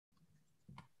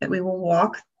that we will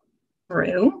walk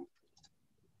through.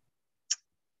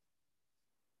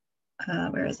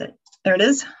 Where is it? There it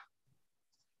is.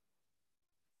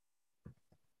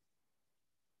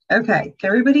 Okay, can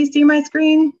everybody see my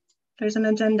screen? There's an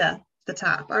agenda at the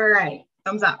top. All right,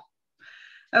 thumbs up.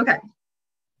 Okay.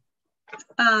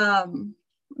 Let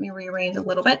me rearrange a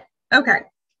little bit. Okay.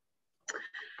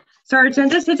 So our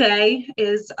agenda today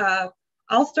is,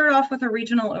 I'll start off with a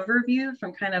regional overview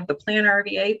from kind of the Plan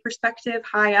RVA perspective,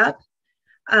 high up.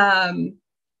 Then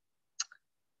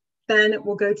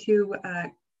we'll go to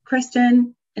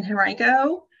Kristen and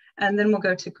Henrico, and then we'll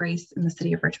go to Grace in the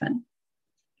city of Richmond.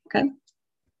 Okay.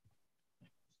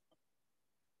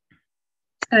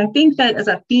 And I think that as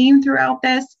a theme throughout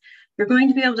this, you're going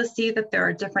to be able to see that there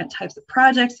are different types of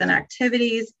projects and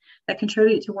activities that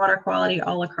contribute to water quality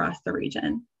all across the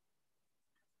region.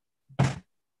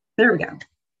 There we go.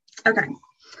 Okay.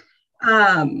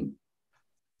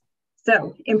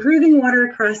 So improving water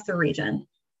across the region.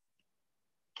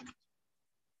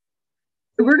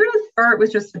 So we're going to start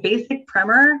with just a basic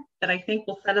primer that I think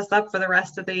will set us up for the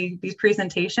rest of these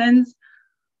presentations.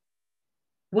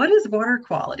 What is water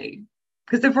quality?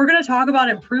 Because if we're going to talk about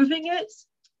improving it,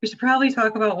 we should probably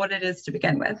talk about what it is to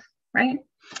begin with, right?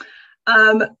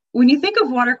 When you think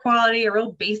of water quality, a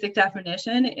real basic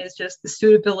definition is just the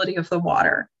suitability of the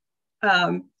water.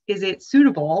 Is it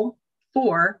suitable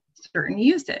for certain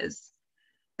uses?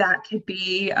 That could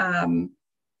be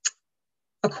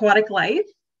aquatic life,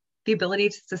 the ability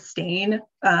to sustain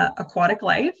aquatic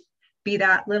life, be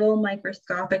that little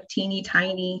microscopic, teeny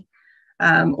tiny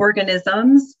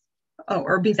organisms,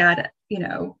 or be that, you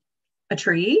know, a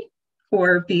tree,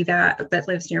 or be that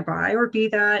lives nearby, or be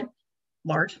that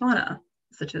large fauna,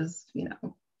 such as, you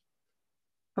know,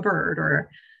 a bird or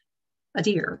a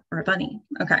deer or a bunny.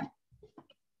 Okay.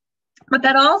 But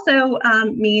that also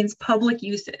means public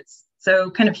uses, so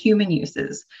kind of human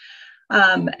uses.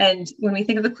 And when we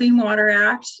think of the Clean Water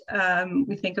Act,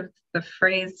 we think of the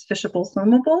phrase fishable,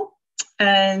 swimmable.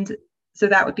 And so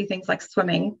that would be things like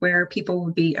swimming, where people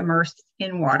would be immersed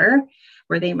in water,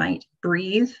 where they might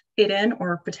breathe it in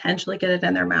or potentially get it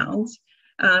in their mouths.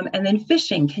 And then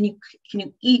fishing, can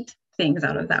you eat things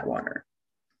out of that water?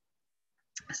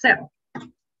 So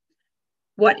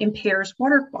what impairs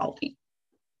water quality?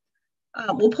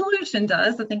 Well, pollution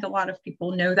does. I think a lot of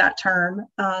people know that term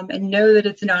and know that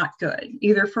it's not good,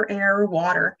 either for air or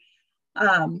water.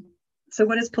 So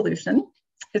what is pollution?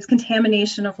 It's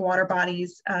contamination of water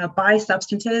bodies by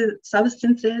substances,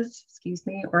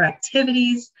 or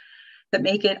activities that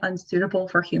make it unsuitable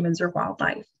for humans or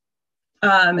wildlife.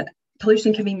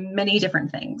 Pollution can be many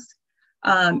different things.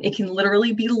 It can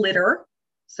literally be litter,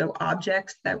 so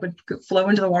objects that would flow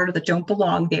into the water that don't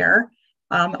belong there.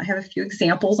 I have a few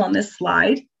examples on this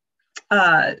slide.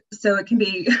 So it can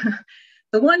be,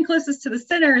 the one closest to the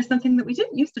center is something that we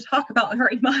didn't used to talk about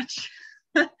very much.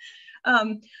 But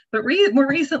more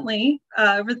recently,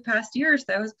 over the past year or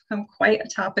so, has become quite a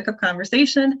topic of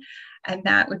conversation. And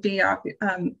that would be,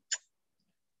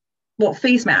 well,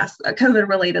 face masks,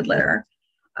 COVID-related litter.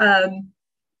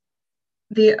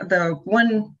 The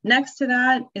one next to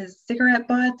that is cigarette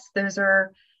butts. Those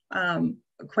are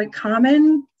quite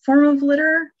common form of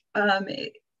litter.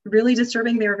 Really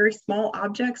disturbing. They are very small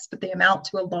objects, but they amount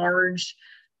to a large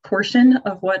portion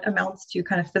of what amounts to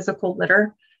kind of physical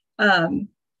litter.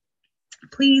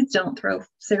 Please don't throw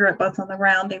cigarette butts on the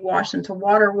ground. They wash into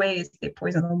waterways. They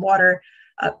poison the water.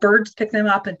 Birds pick them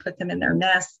up and put them in their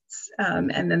nests, and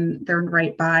then they're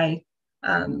right by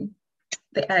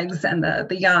the eggs and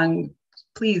the young.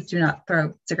 Please do not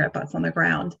throw cigarette butts on the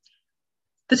ground.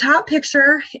 The top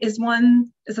picture is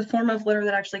a form of litter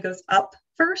that actually goes up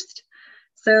first.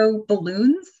 So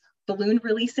balloon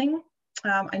releasing.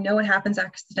 I know it happens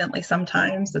accidentally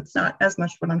sometimes. It's not as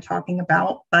much what I'm talking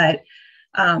about, but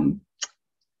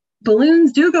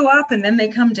balloons do go up and then they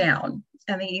come down,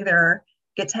 and they either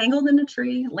get tangled in a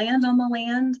tree, land on the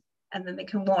land, and then they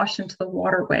can wash into the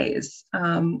waterways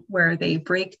where the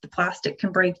plastic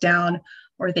can break down,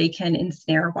 or they can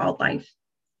ensnare wildlife.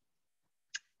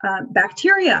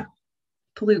 Bacteria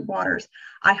pollute waters.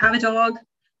 I have a dog.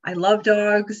 I love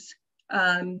dogs,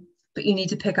 but you need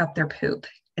to pick up their poop.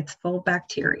 It's full of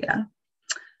bacteria.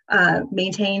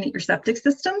 Maintain your septic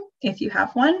system if you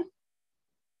have one.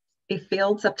 A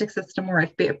failed septic system or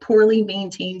a poorly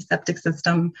maintained septic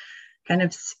system kind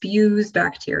of spews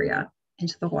bacteria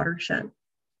into the watershed.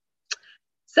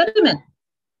 Sediment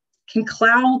can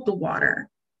cloud the water,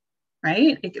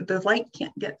 right? The light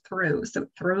can't get through, so it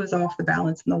throws off the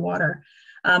balance in the water.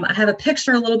 I have a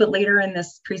picture a little bit later in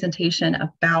this presentation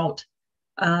about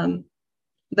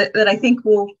that I think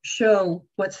will show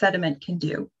what sediment can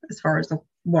do as far as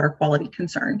water quality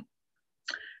concern.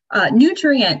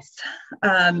 Nutrients,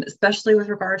 especially with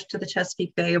regards to the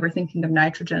Chesapeake Bay, we're thinking of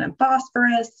nitrogen and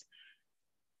phosphorus.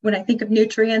 When I think of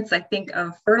nutrients, I think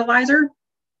of fertilizer,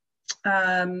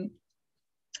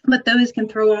 but those can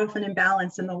throw off an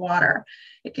imbalance in the water.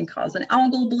 It can cause an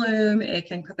algal bloom.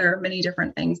 There are many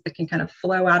different things that can kind of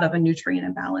flow out of a nutrient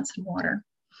imbalance in water.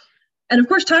 And of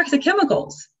course, toxic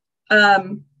chemicals.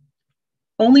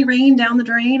 Only rain down the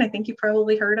drain. I think you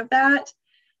probably heard of that.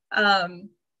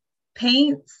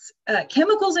 Paints,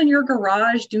 chemicals in your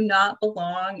garage do not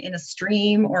belong in a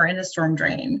stream or in a storm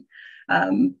drain.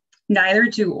 Neither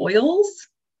do oils,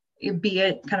 be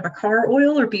it kind of a car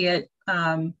oil or be it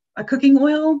a cooking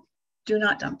oil. Do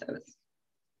not dump those.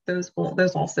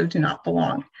 Those also do not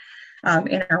belong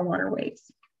in our waterways.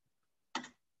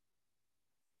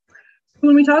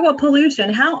 When we talk about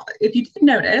pollution, if you didn't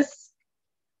notice,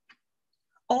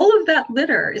 all of that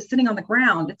litter is sitting on the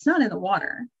ground. It's not in the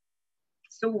water.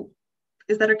 So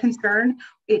is that a concern?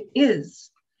 It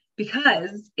is,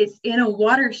 because it's in a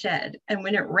watershed, and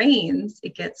when it rains,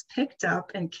 it gets picked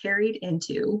up and carried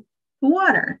into the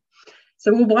water.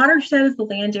 So a watershed is the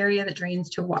land area that drains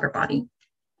to a water body.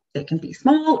 It can be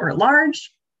small or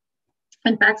large.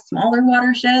 In fact, smaller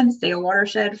watersheds, say a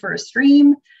watershed for a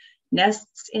stream,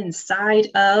 nests inside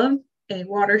of a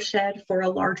watershed for a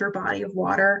larger body of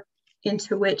water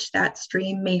into which that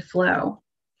stream may flow.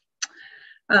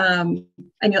 And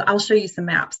I'll show you some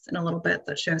maps in a little bit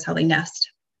that shows how they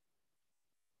nest.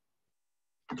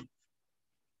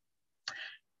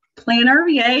 Plan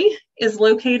RVA is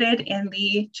located in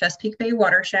the Chesapeake Bay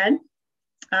watershed.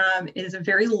 It is a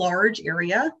very large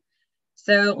area.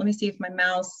 So let me see if my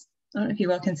mouse, I don't know if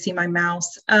you all can see my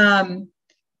mouse.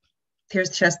 Here's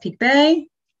Chesapeake Bay.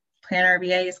 Plan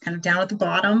RVA is kind of down at the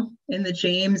bottom in the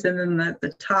James, and then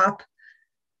the top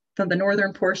from the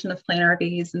northern portion of Plan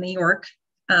RVA is in the York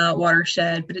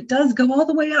watershed, but it does go all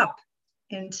the way up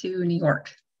into New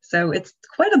York. So it's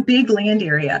quite a big land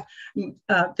area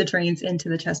that drains into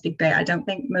the Chesapeake Bay. I don't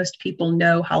think most people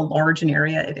know how large an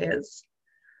area it is.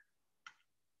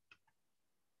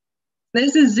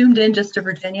 This is zoomed in just to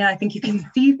Virginia. I think you can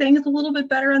see things a little bit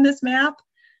better on this map.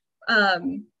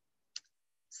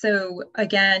 So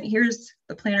again, here's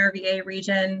the Plan RVA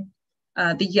region.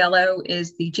 The yellow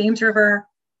is the James River.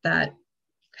 That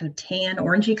kind of tan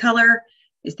orangey color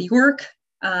is the York.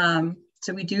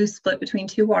 So we do split between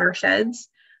two watersheds.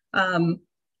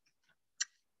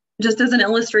 Just as an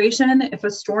illustration, if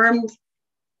a storm,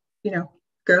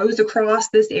 goes across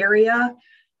this area,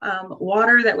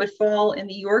 water that would fall in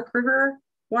the York River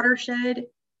watershed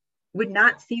would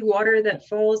not see water that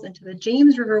falls into the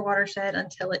James River watershed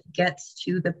until it gets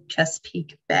to the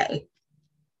Chesapeake Bay.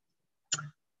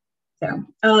 So,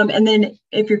 and then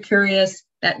if you're curious,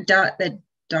 that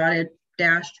dotted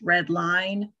dashed red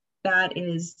line, that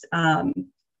is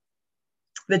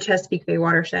the Chesapeake Bay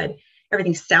watershed.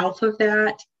 Everything south of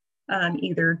that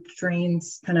either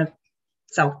drains kind of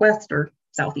southwest or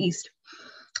southeast,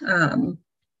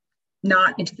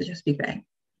 not into the Chesapeake Bay.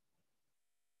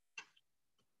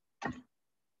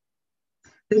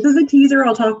 This is a teaser.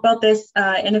 I'll talk about this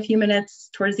in a few minutes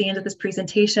towards the end of this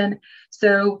presentation.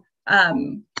 So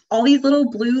all these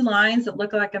little blue lines that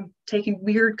look like I'm taking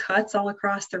weird cuts all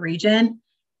across the region,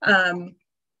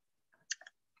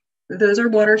 those are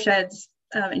watersheds,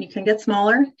 and you can get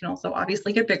smaller. You can also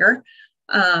obviously get bigger.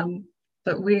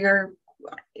 But we are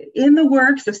in the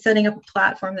works of setting up a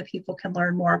platform that people can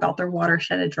learn more about their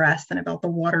watershed address and about the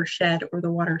watershed or the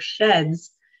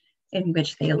watersheds in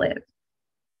which they live.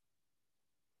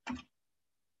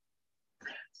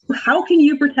 How can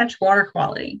you protect water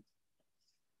quality?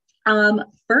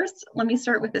 First, let me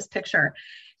start with this picture.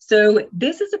 So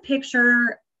this is a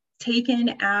picture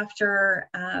taken after,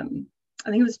 I think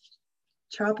it was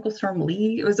Tropical Storm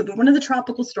Lee. It was one of the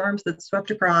tropical storms that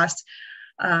swept across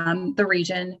the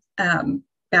region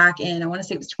back in, I want to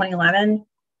say it was 2011.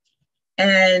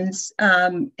 And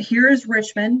here's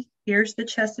Richmond. Here's the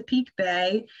Chesapeake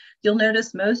Bay. You'll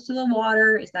notice most of the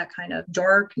water is that kind of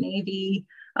dark navy,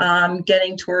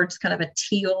 getting towards kind of a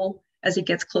teal as it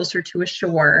gets closer to a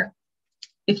shore.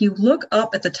 If you look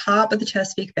up at the top of the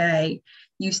Chesapeake Bay,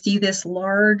 you see this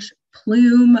large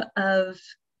plume of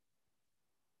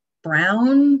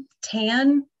brown,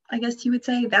 tan, I guess you would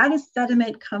say. That is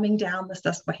sediment coming down the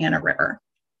Susquehanna River.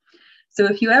 So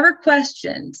if you ever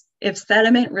questioned if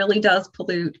sediment really does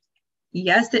pollute,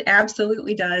 yes, it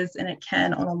absolutely does, and it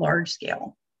can on a large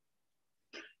scale.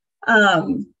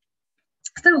 So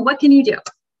what can you do?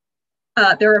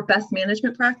 There are best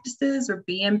management practices, or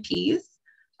BMPs.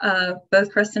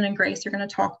 Both Kristen and Grace are going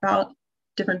to talk about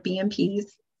different BMPs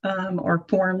or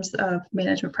forms of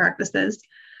management practices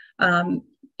in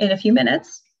a few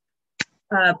minutes.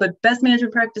 But best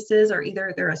management practices are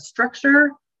either they're a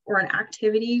structure or an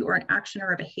activity or an action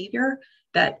or a behavior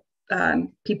that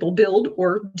people build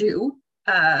or do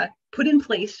put in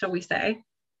place, shall we say,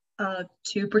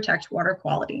 to protect water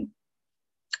quality.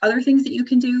 Other things that you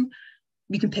can do,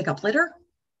 you can pick up litter,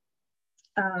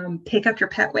 pick up your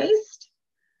pet waste,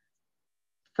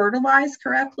 fertilize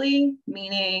correctly,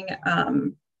 meaning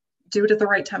do it at the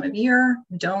right time of year,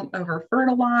 don't over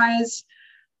fertilize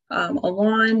a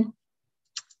lawn.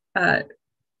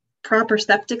 Proper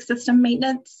septic system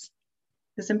maintenance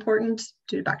is important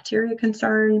due to bacteria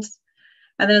concerns.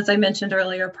 And then, as I mentioned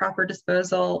earlier, proper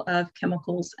disposal of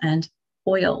chemicals and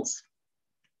oils.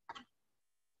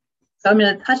 So I'm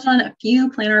going to touch on a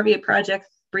few Plan RVA projects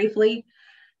briefly,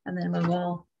 and then we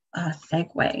will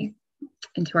segue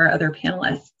into our other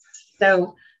panelists.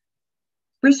 So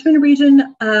Brisbane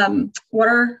Region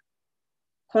Water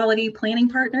Quality Planning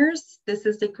Partners. This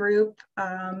is a group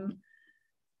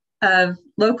of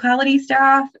locality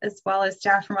staff as well as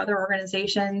staff from other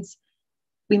organizations.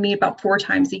 We meet about 4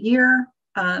 times a year.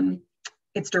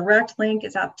 Its direct link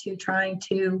is up to trying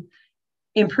to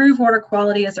improve water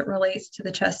quality as it relates to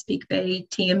the Chesapeake Bay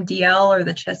TMDL, or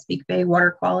the Chesapeake Bay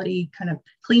Water Quality kind of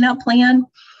cleanup plan.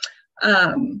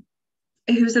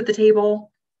 Who's at the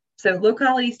table? So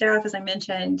locality staff, as I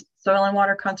mentioned, soil and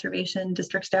water conservation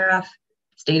district staff,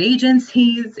 state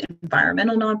agencies,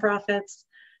 environmental nonprofits,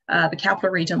 the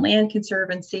Capital Region Land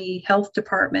Conservancy, health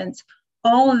departments.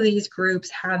 All of these groups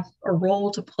have a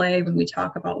role to play when we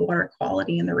talk about water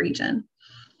quality in the region.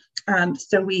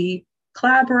 So we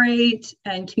collaborate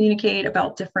and communicate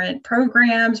about different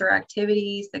programs or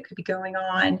activities that could be going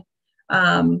on,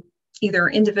 either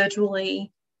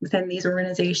individually within these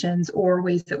organizations or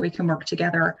ways that we can work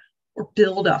together or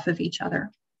build off of each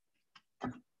other.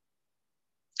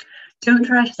 Don't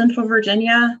Trash Central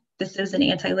Virginia. This is an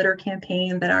anti-litter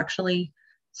campaign that actually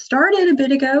started a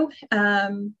bit ago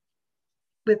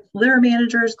with litter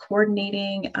managers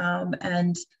coordinating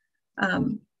and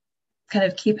kind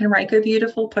of keeping Right Good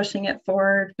Beautiful, pushing it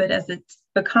forward. But as it's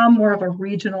become more of a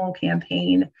regional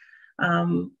campaign,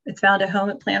 it's found a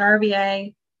home at Plan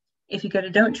RVA. If you go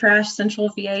to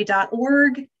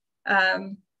don'ttrashcentralva.org,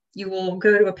 you will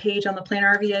go to a page on the Plan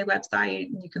RVA website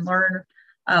and you can learn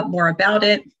more about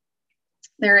it.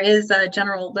 There is a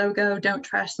general logo, Don't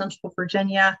Trash Central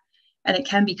Virginia, and it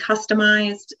can be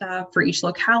customized for each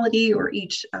locality or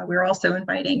each. We're also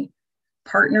inviting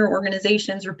partner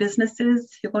organizations or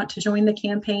businesses who want to join the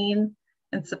campaign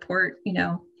and support, you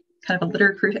know, kind of a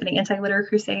litter an anti-litter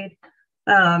crusade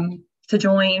to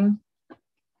join.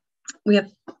 We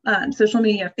have social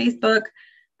media, Facebook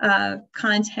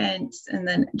content, and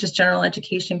then just general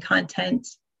education content.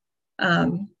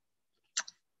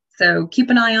 So keep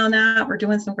an eye on that. We're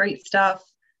doing some great stuff.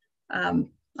 I'll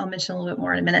mention a little bit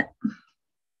more in a minute.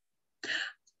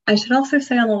 I should also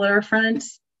say on the litter front,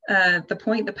 the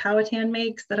point that Powhatan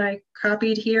makes that I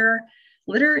copied here,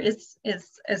 litter is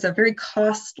a very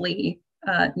costly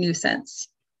nuisance.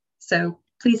 So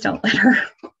please don't litter.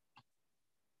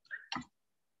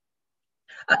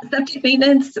 Septic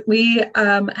maintenance, we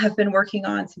have been working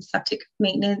on some septic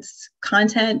maintenance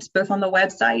content, both on the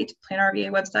website, Plan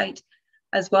RVA website,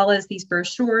 as well as these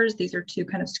brochures. These are 2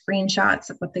 kind of screenshots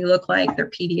of what they look like. They're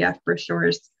PDF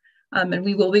brochures. And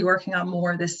we will be working on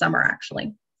more this summer,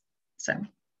 actually. So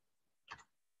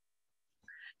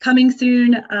coming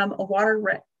soon, a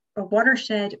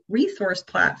watershed resource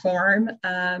platform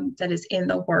that is in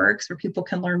the works where people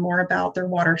can learn more about their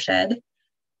watershed.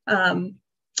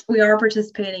 We are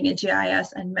participating in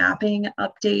GIS and mapping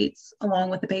updates along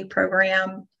with the Bay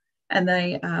program and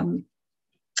the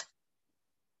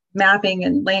mapping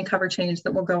and land cover change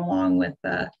that will go along with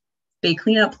the Bay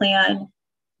cleanup plan.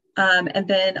 And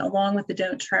then along with the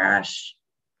Don't Trash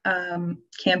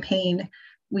campaign,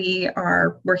 we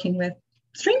are working with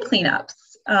stream cleanups.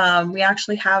 We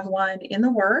actually have one in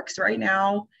the works right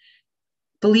now.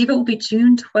 Believe it will be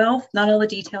June 12th. Not all the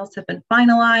details have been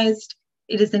finalized.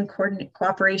 It is in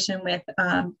cooperation with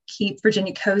Keep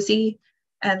Virginia Cozy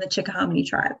and the Chickahominy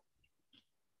tribe.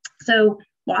 So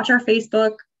watch our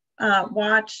Facebook,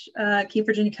 watch Keep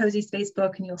Virginia Cozy's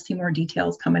Facebook, and you'll see more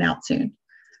details coming out soon.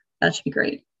 That should be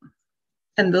great.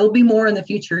 And there'll be more in the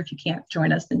future if you can't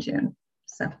join us in June.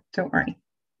 So don't worry.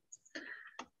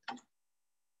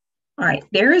 All right,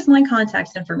 there is my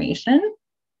contact information.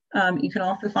 You can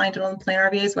also find it on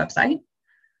Plan RVA's website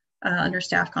under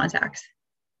staff contacts.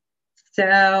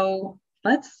 So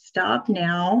let's stop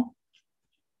now.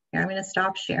 I'm going to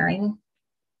stop sharing.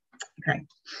 Okay.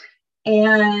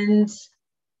 And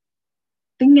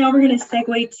think now we're going to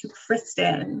segue to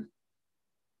Kristen.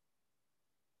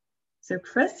 So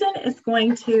Kristen is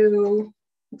going to,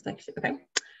 looks like she, okay,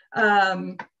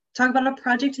 talk about a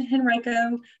project in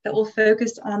Henrico that will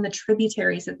focus on the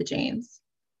tributaries of the James,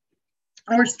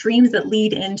 or streams that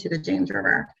lead into the James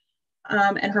River.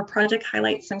 And her project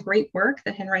highlights some great work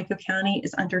that Henrico County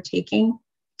is undertaking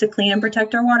to clean and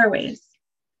protect our waterways.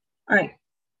 All right,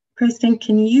 Kristen,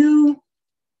 can you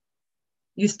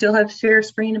still have share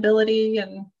screen ability?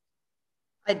 And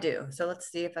I do. So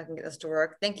let's see if I can get this to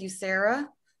work. Thank you, Sarah.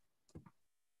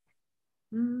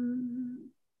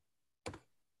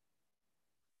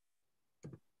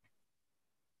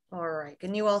 All right,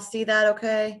 can you all see that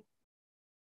okay?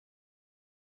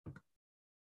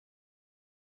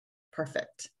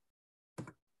 Perfect.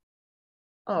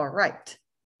 All right.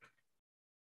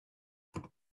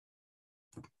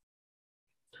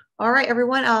 All right,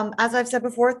 everyone. As I've said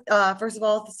before, first of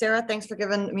all, Sarah, thanks for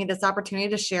giving me this opportunity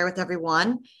to share with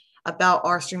everyone about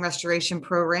our stream restoration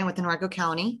program within Henrico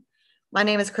County. My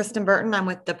name is Kristen Burton. I'm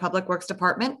with the Public Works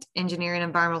Department, Engineering and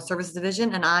Environmental Services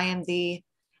Division, and I am the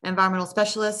environmental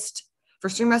specialist for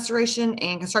stream restoration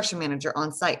and construction manager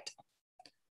on site.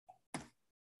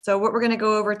 So what we're going to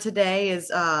go over today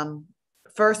is,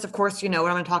 first, of course, what I'm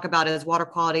going to talk about is water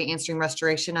quality and stream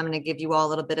restoration. I'm going to give you all a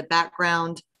little bit of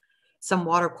background, some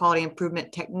water quality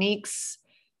improvement techniques,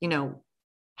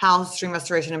 how stream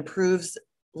restoration improves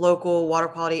local water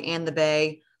quality and the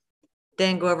Bay,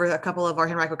 then go over a couple of our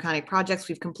Henrico County projects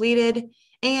we've completed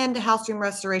and how stream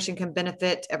restoration can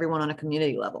benefit everyone on a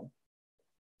community level.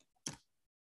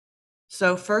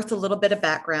 So first, a little bit of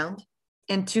background.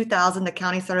 In 2000, the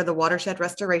county started the Watershed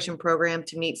Restoration Program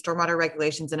to meet stormwater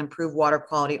regulations and improve water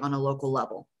quality on a local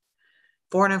level.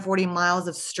 440 miles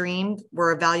of streams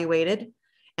were evaluated.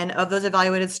 And of those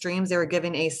evaluated streams, they were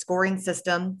given a scoring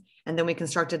system. And then we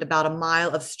constructed about a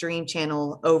mile of stream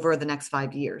channel over the next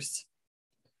 5 years.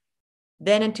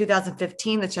 Then in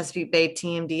 2015, the Chesapeake Bay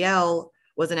TMDL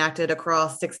was enacted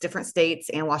across 6 different states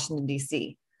and Washington,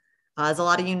 D.C. As a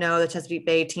lot of you know, the Chesapeake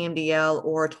Bay TMDL,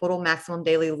 or total maximum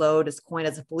daily load, is coined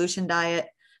as a pollution diet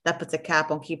that puts a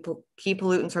cap on key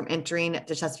pollutants from entering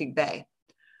to Chesapeake Bay.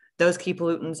 Those key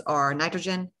pollutants are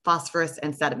nitrogen, phosphorus,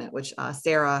 and sediment, which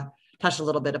Sarah touched a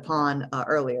little bit upon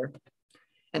earlier.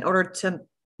 In order to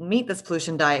meet this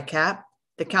pollution diet cap,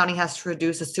 the county has to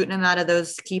reduce a certain amount of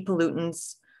those key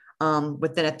pollutants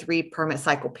within a 3 permit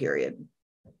cycle period.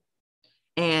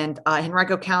 And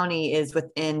Henrico County is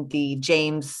within the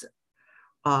James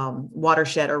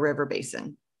watershed or river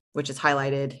basin, which is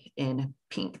highlighted in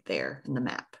pink there in the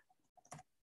map.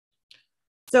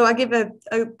 So I give a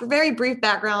very brief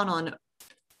background on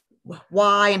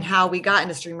why and how we got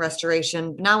into stream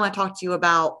restoration. Now I want to talk to you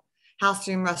about how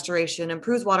stream restoration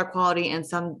improves water quality and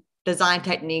some design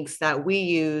techniques that we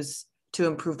use to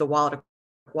improve the water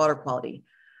quality.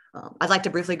 I'd like to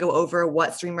briefly go over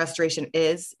what stream restoration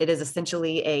is. It is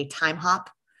essentially a time hop.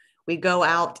 We go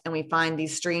out and we find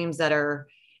these streams that are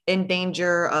in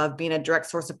danger of being a direct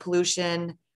source of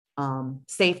pollution,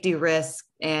 safety risk,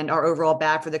 and are overall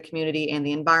bad for the community and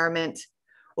the environment.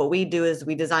 What we do is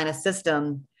we design a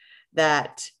system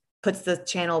that puts the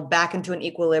channel back into an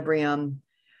equilibrium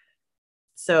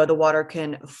so the water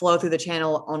can flow through the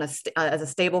channel on as a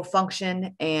stable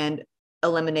function and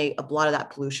eliminate a lot of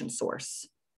that pollution source.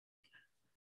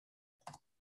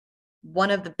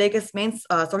 One of the biggest main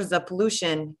sources of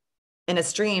pollution in a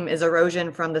stream is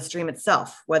erosion from the stream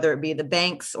itself, whether it be the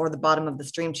banks or the bottom of the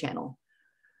stream channel.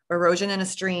 Erosion in a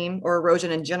stream, or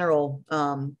erosion in general,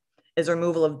 is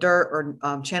removal of dirt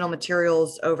or channel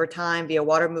materials over time via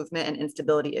water movement and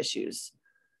instability issues.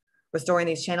 Restoring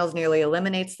these channels nearly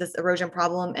eliminates this erosion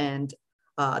problem, and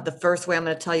the first way I'm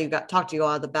going to talk to you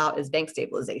all about is bank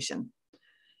stabilization.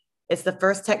 It's the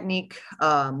first technique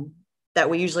that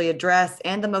we usually address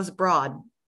and the most broad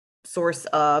source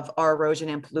of our erosion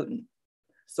and pollutant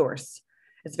source.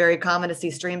 It's very common to see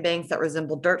stream banks that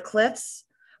resemble dirt cliffs,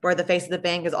 where the face of the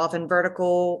bank is often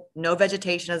vertical, no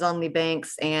vegetation is on the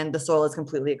banks, and the soil is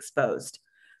completely exposed.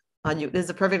 This is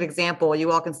a perfect example.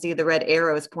 You all can see the red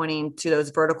arrows pointing to those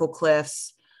vertical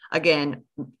cliffs. Again,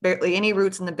 barely any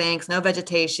roots in the banks, no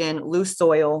vegetation, loose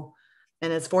soil,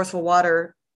 and as forceful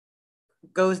water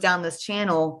goes down this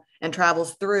channel and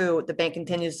travels through, the bank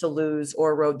continues to lose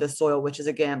or erode the soil, which is,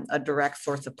 again, a direct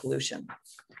source of pollution.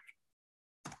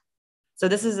 So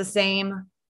this is the same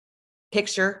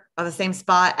picture of the same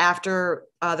spot after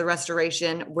the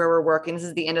restoration where we're working. This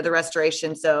is the end of the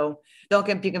restoration, so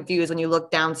don't be confused when you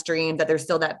look downstream that there's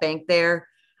still that bank there.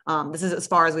 This is as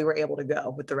far as we were able to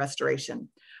go with the restoration.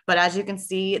 But as you can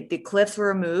see, the cliffs were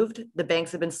removed, the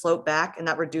banks have been sloped back, and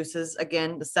that reduces,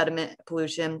 again, the sediment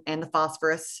pollution and the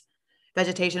phosphorus.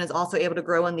 Vegetation is also able to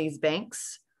grow on these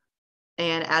banks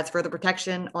and adds further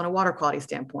protection on a water quality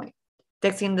standpoint.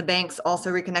 Fixing the banks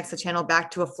also reconnects the channel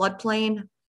back to a floodplain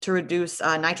to reduce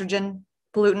nitrogen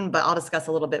pollutant, but I'll discuss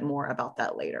a little bit more about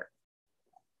that later.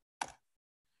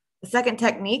 The second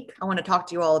technique I want to talk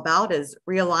to you all about is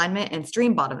realignment and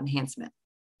stream bottom enhancement.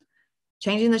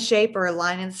 Changing the shape or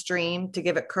aligning the stream to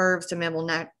give it curves to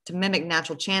mimic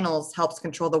natural channels helps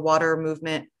control the water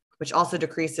movement, which also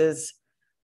decreases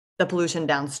the pollution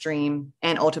downstream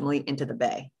and ultimately into the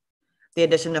bay. The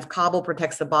addition of cobble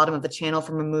protects the bottom of the channel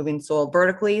from removing soil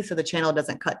vertically, so the channel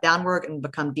doesn't cut downward and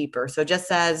become deeper. So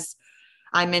just as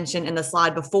I mentioned in the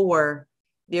slide before,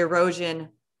 the erosion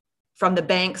from the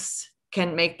banks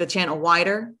can make the channel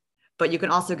wider, but you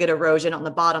can also get erosion on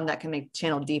the bottom that can make the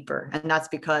channel deeper. And that's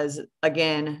because,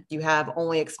 again, you have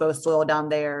only exposed soil down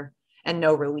there and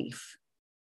no relief.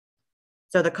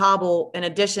 So the cobble, in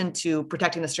addition to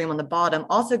protecting the stream on the bottom,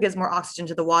 also gives more oxygen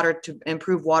to the water to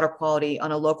improve water quality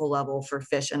on a local level for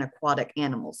fish and aquatic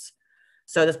animals.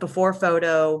 So this before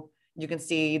photo, you can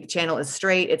see the channel is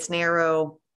straight, it's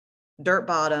narrow, dirt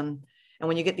bottom. And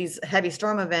when you get these heavy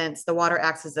storm events, the water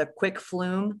acts as a quick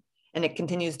flume and it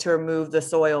continues to remove the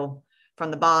soil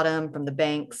from the bottom, from the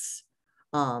banks.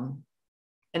 And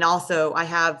also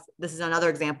this is another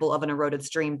example of an eroded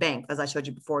stream bank. As I showed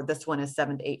you before, this one is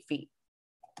 7 to 8 feet.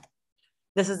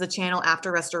 This is the channel after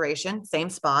restoration, same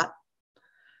spot.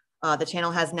 The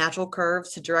channel has natural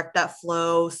curves to direct that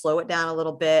flow, slow it down a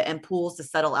little bit, and pools to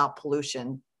settle out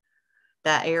pollution.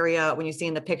 That area, when you see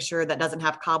in the picture that doesn't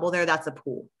have cobble there, that's a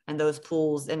pool. And those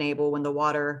pools enable when the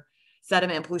water,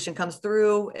 sediment and pollution comes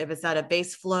through, if it's at a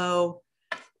base flow,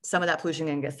 some of that pollution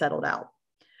can get settled out.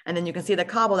 And then you can see the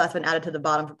cobble that's been added to the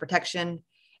bottom for protection.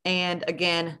 And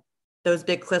again, those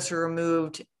big cliffs were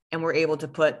removed and we're able to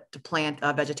plant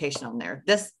vegetation on there.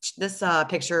 This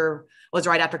picture was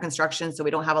right after construction, so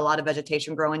we don't have a lot of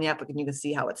vegetation growing yet, but you can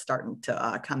see how it's starting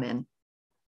to come in.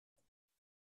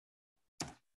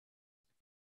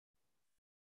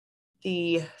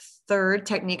 The third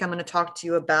technique I'm going to talk to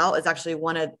you about is actually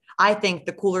one of, I think,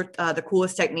 the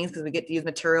coolest techniques, because we get to use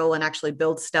material and actually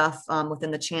build stuff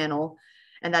within the channel,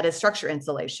 and that is structure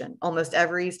insulation. Almost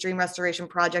every stream restoration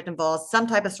project involves some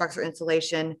type of structure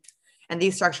insulation, and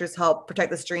these structures help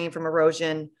protect the stream from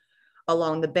erosion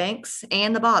along the banks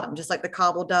and the bottom, just like the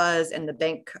cobble does and the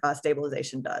bank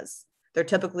stabilization does. They're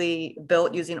typically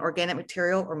built using organic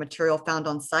material or material found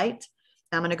on site.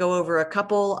 I'm going to go over a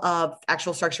couple of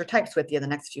actual structure types with you in the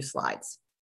next few slides.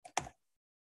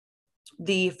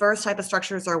 The first type of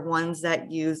structures are ones that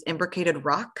use imbricated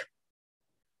rock,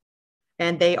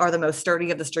 and they are the most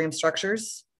sturdy of the stream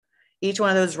structures. Each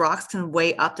one of those rocks can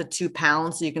weigh up to 2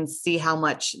 pounds, so you can see how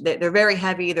much they're very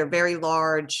heavy, they're very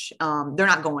large, they're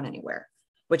not going anywhere,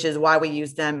 which is why we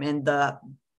use them in the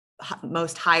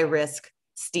most high risk,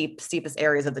 steepest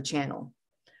areas of the channel.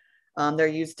 They're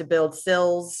used to build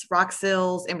sills, rock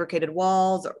sills, imbricated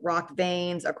walls, rock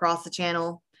veins across the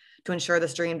channel to ensure the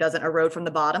stream doesn't erode from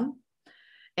the bottom.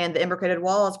 And the imbricated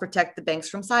walls protect the banks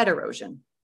from side erosion.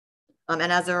 And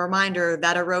as a reminder,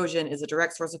 that erosion is a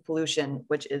direct source of pollution,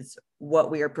 which is what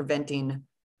we are preventing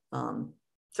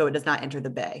so it does not enter the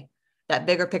bay. That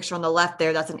bigger picture on the left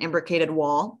there, that's an imbricated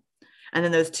wall. And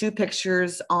then those two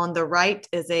pictures on the right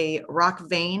is a rock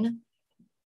vein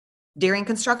during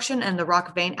construction and the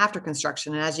rock vein after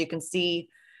construction. And as you can see,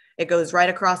 it goes right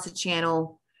across the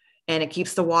channel and it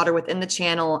keeps the water within the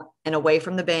channel and away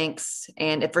from the banks.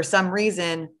 And if for some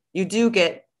reason you do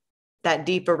get that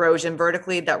deep erosion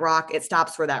vertically, that rock, it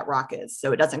stops where that rock is.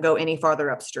 So it doesn't go any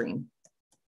farther upstream.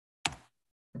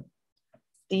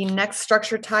 The next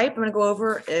structure type I'm going to go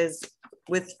over is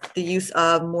with the use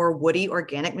of more woody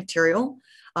organic material.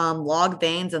 Log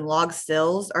veins and log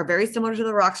sills are very similar to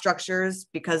the rock structures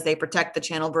because they protect the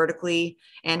channel vertically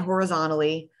and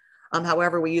horizontally.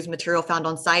 However, we use material found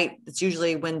on site. It's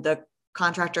usually when the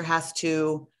contractor has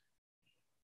to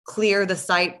clear the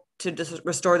site to just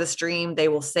restore the stream, they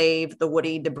will save the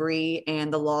woody debris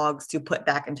and the logs to put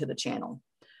back into the channel.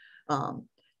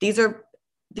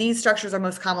 These structures are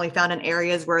most commonly found in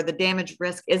areas where the damage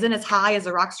risk isn't as high as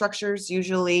the rock structures.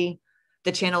 Usually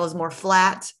the channel is more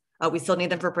flat. We still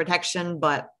need them for protection,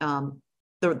 but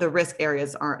the risk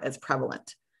areas aren't as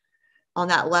prevalent. On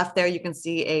that left there, you can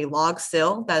see a log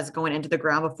sill that is going into the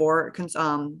ground before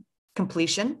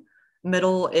completion.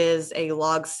 Middle is a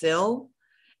log sill.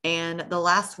 And the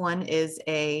last one is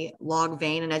a log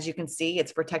vein. And as you can see,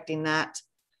 it's protecting that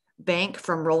bank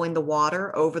from rolling the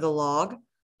water over the log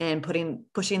and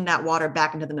pushing that water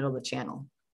back into the middle of the channel.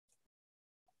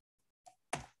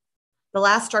 The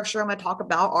last structure I'm going to talk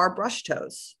about are brush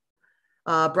tows.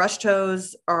 Brush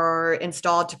tows are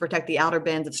installed to protect the outer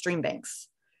bends of stream banks.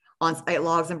 On-site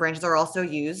logs and branches are also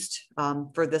used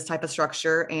for this type of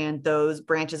structure, and those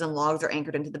branches and logs are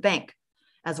anchored into the bank.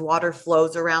 As water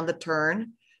flows around the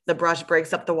turn, the brush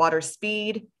breaks up the water's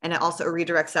speed, and it also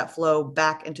redirects that flow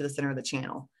back into the center of the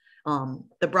channel.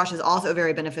 The brush is also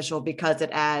very beneficial because it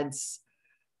adds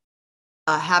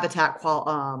a habitat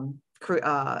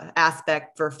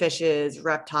aspect for fishes,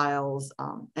 reptiles,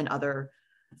 and other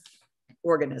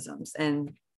organisms.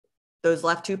 And those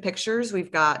left two pictures,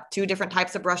 we've got two different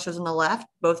types of brushes on the left,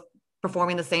 both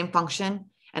performing the same function.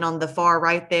 And on the far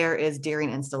right there is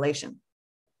deering installation.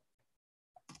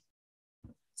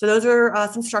 So those are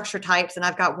some structure types. And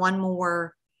I've got one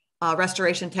more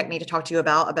restoration technique to talk to you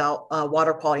about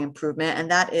water quality improvement,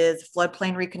 and that is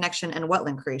floodplain reconnection and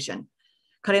wetland creation.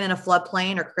 Cutting in a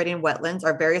floodplain or creating wetlands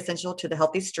are very essential to the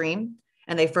healthy stream,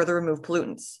 and they further remove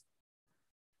pollutants.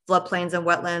 Floodplains and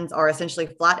wetlands are essentially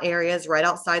flat areas right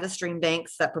outside the stream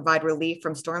banks that provide relief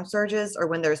from storm surges or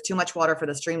when there's too much water for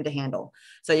the stream to handle.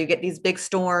 So you get these big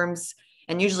storms,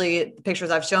 and usually the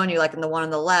pictures I've shown you, like in the one on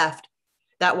the left,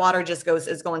 that water just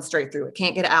is going straight through. It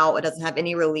can't get out. It doesn't have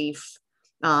any relief.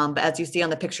 But as you see on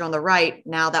the picture on the right,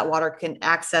 now that water can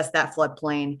access that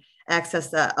floodplain, access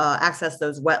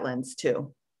those wetlands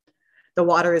too. The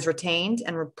water is retained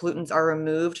and pollutants are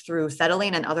removed through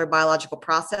settling and other biological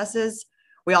processes.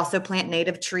 We also plant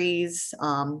native trees,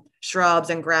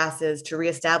 shrubs, and grasses to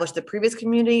reestablish the previous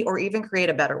community or even create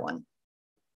a better one.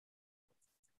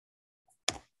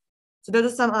 So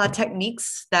those are some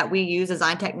techniques that we use,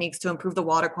 design techniques to improve the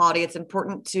water quality. It's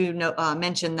important to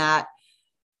mention that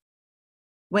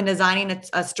when designing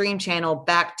a stream channel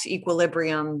back to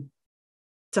equilibrium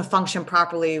to function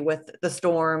properly with the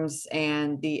storms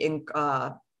and the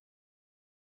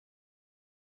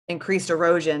increased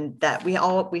erosion, that we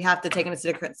have to take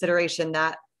into consideration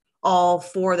that all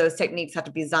four of those techniques have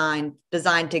to be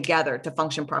designed together to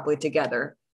function properly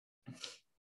together.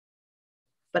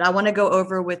 But I want to go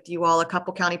over with you all a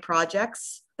couple county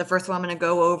projects. The first one I'm going to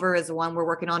go over is the one we're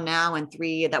working on now, and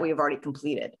 3 that we have already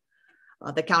completed.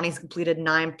 The county's completed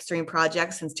 9 stream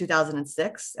projects since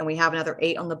 2006, and we have another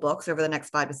 8 on the books over the next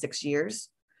 5 to 6 years.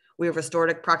 We have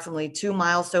restored approximately 2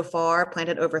 miles so far,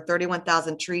 planted over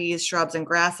 31,000 trees, shrubs, and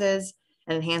grasses,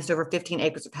 and enhanced over 15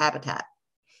 acres of habitat.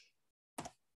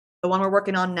 The one we're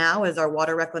working on now is our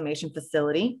water reclamation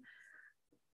facility,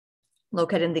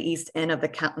 located in the east end of the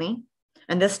county.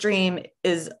 And this stream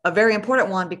is a very important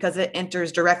one because it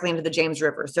enters directly into the James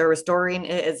River. So restoring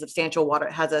it is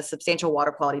has a substantial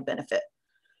water quality benefit.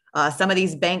 Some of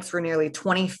these banks were nearly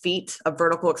 20 feet of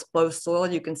vertical exposed soil.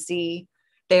 You can see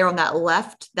there on that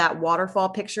left, that waterfall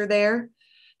picture there.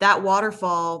 That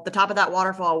waterfall, the top of that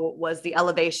waterfall was the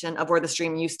elevation of where the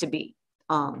stream used to be.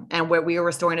 And where we were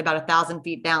restoring about 1,000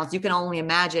 feet down. So you can only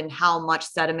imagine how much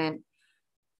sediment,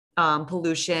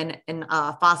 pollution, and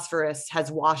phosphorus has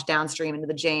washed downstream into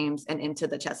the James and into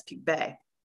the Chesapeake Bay.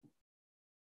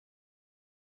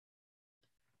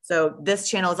 So this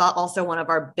channel is also one of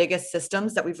our biggest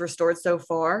systems that we've restored so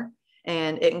far.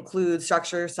 And it includes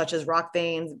structures such as rock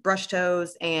veins, brush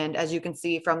tows, and as you can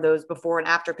see from those before and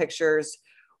after pictures,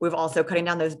 we've also cutting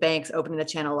down those banks, opening the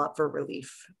channel up for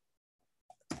relief.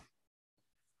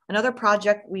 Another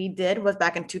project we did was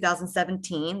back in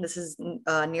 2017. This is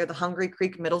near the Hungry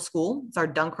Creek Middle School. It's our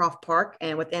Duncroft Park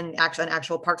and within an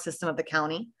actual park system of the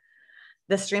county.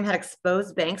 This stream had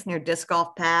exposed banks near disc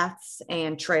golf paths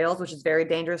and trails, which is very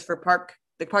dangerous for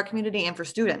the park community and for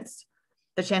students.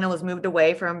 The channel was moved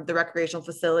away from the recreational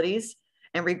facilities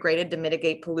and regraded to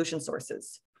mitigate pollution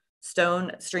sources.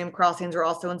 Stone stream crossings were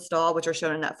also installed, which are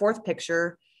shown in that 4th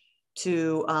picture,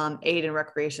 to aid in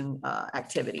recreation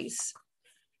activities.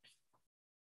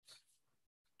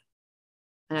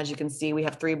 And as you can see, we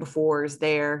have 3 befores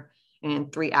there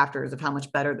and 3 afters of how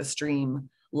much better the stream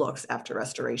looks after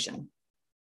restoration.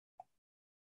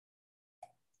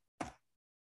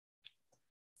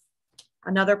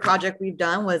 Another project we've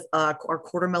done was our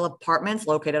Quarter Mill Apartments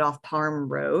located off Parham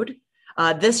Road.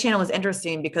 This channel was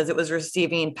interesting because it was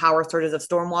receiving power surges of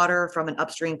stormwater from an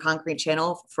upstream concrete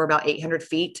channel for about 800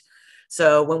 feet.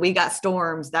 So when we got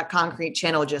storms, that concrete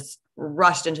channel just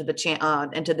rushed into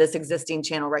into this existing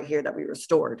channel right here that we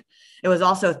restored. It was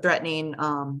also threatening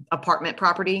apartment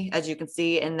property. As you can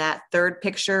see in that 3rd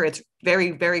picture, it's very,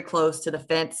 very close to the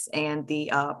fence and the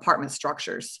apartment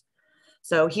structures.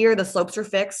 So here the slopes are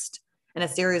fixed and a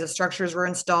series of structures were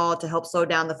installed to help slow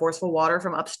down the forceful water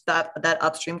from that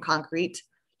upstream concrete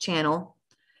channel.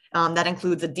 That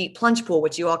includes a deep plunge pool,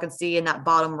 which you all can see in that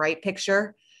bottom right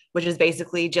picture, which is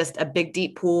basically just a big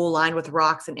deep pool lined with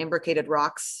rocks and imbricated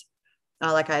rocks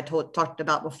like I talked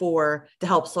about before, to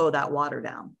help slow that water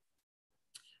down.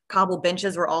 Cobble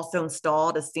benches were also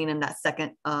installed, as seen in that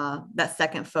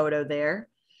second photo there,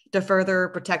 to further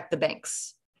protect the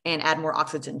banks and add more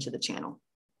oxygen to the channel.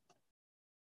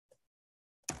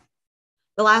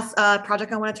 The last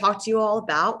project I want to talk to you all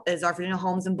about is our Freedom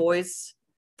Homes and Boys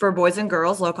for Boys and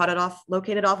Girls, located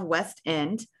off West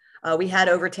End. We had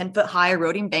over 10-foot high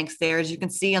eroding banks there. As you can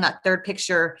see on that third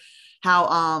picture,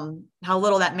 how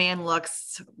little that man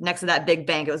looks next to that big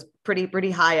bank. It was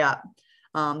pretty high up.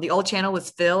 The old channel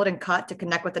was filled and cut to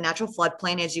connect with the natural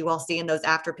floodplain, as you all see in those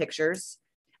after pictures.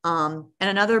 And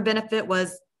another benefit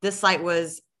was this site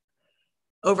was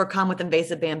overcome with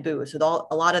invasive bamboo. So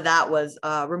a lot of that was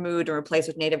removed and replaced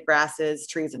with native grasses,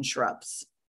 trees, and shrubs.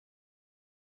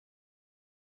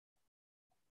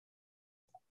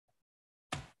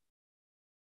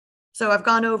 So I've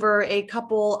gone over a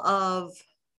couple of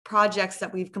projects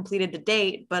that we've completed to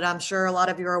date, but I'm sure a lot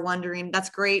of you are wondering, that's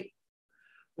great.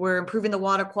 We're improving the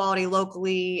water quality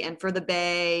locally and for the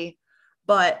Bay,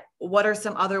 but what are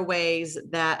some other ways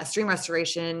that a stream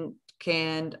restoration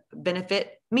can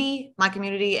benefit me, my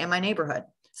community, and my neighborhood?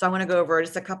 So I want to go over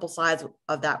just a couple slides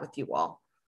of that with you all.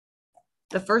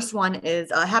 The first one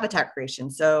is habitat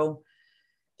creation. So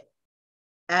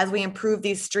as we improve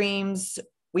these streams,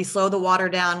 we slow the water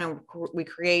down and we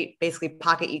create basically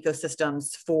pocket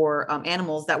ecosystems for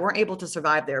animals that weren't able to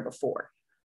survive there before.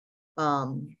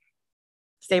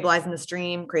 Stabilizing the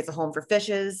stream creates a home for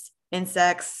fishes,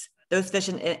 insects. Those fish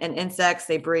and insects,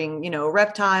 they bring,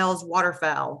 reptiles,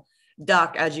 waterfowl,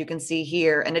 duck, as you can see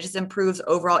here, and it just improves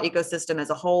overall ecosystem as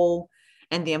a whole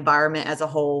and the environment as a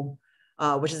whole,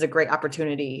 which is a great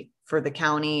opportunity for the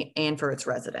county and for its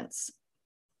residents.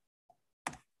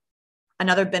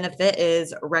 Another benefit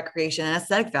is recreation and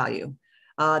aesthetic value.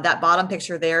 That bottom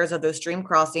picture there is of those stream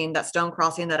crossing, that stone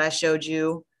crossing that I showed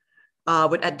you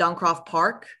at Duncroft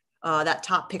Park. That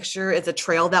top picture is a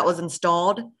trail that was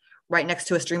installed right next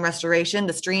to a stream restoration.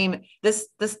 The stream, this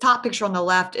top picture on the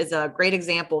left is a great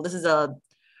example. This is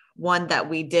one that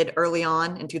we did early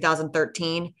on in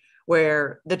 2013,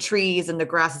 where the trees and the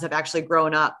grasses have actually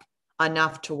grown up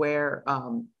enough to where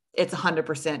it's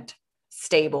 100%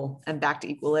 stable and back to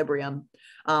equilibrium.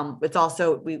 It's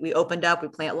also, we opened up, we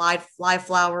plant live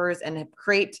flowers and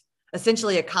create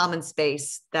essentially a common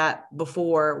space that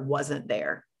before wasn't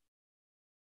there.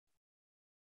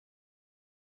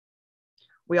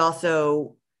 We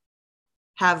also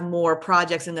have more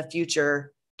projects in the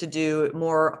future to do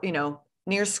more,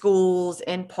 near schools,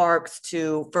 in parks,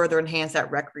 to further enhance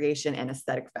that recreation and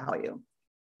aesthetic value.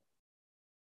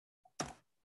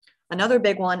 Another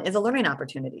big one is a learning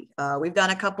opportunity. We've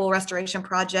done a couple restoration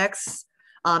projects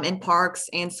in parks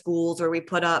and schools where we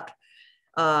put up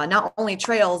not only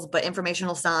trails, but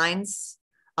informational signs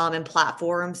and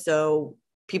platforms. So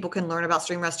people can learn about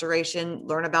stream restoration,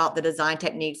 learn about the design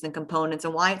techniques and components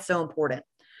and why it's so important.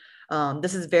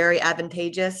 This is very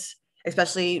advantageous,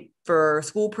 especially for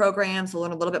school programs, to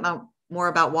learn a little bit more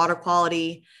about water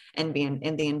quality and being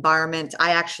in the environment.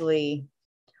 I actually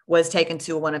was taken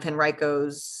to one of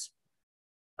Henrico's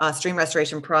stream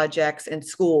restoration projects in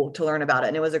school to learn about it,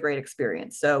 and it was a great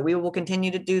experience. So we will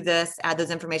continue to do this, add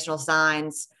those informational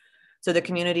signs so the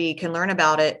community can learn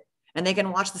about it and they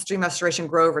can watch the stream restoration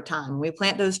grow over time. When we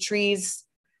plant those trees,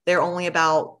 they're only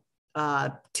about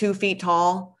 2 feet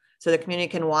tall, so the community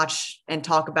can watch and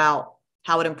talk about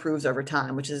how it improves over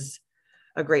time, which is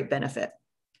a great benefit.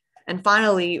 And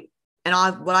finally,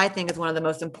 what I think is one of the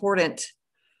most important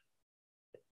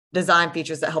design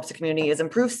features that helps the community is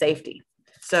improve safety.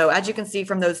 So as you can see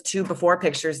from those 2 before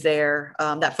pictures there,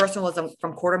 that first one was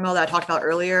from Quartermill that I talked about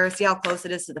earlier. See how close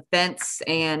it is to the fence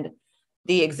and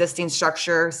the existing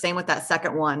structure. Same with that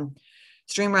second one.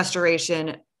 Stream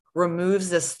restoration removes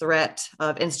this threat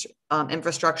of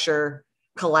infrastructure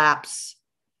collapse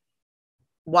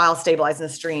while stabilizing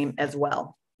the stream as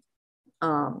well.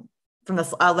 There's been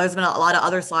a lot of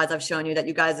other slides I've shown you that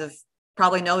you guys have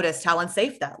probably noticed how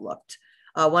unsafe that looked.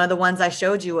 One of the ones I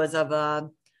showed you was of a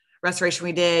restoration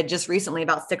we did just recently,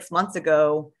 about 6 months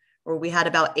ago, where we had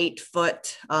about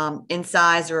 8-foot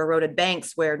incised or eroded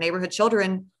banks where neighborhood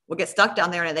children would get stuck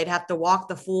down there and they'd have to walk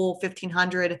the full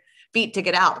 1,500 feet to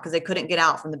get out because they couldn't get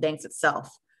out from the banks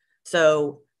itself.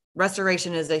 So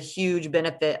restoration is a huge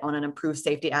benefit on an improved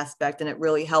safety aspect, and it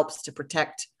really helps to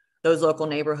protect those local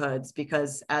neighborhoods,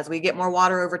 because as we get more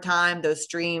water over time, those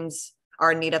streams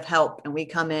are in need of help, and we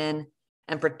come in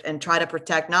and try to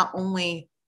protect not only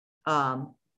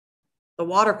the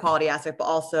water quality aspect, but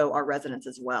also our residents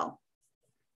as well.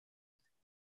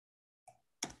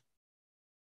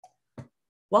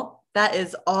 Well, that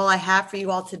is all I have for you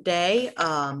all today.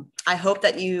 I hope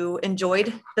that you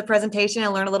enjoyed the presentation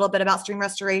and learned a little bit about stream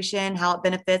restoration, how it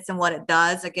benefits and what it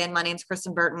does. Again, my name's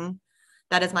Kristen Burton.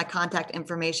 That is my contact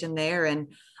information there. And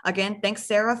again, thanks,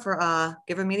 Sarah, for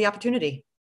giving me the opportunity.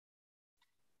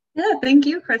 Yeah, thank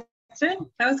you,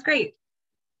 Kristen. That was great.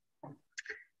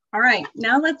 All right,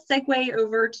 now let's segue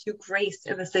over to Grace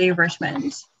in the city of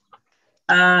Richmond.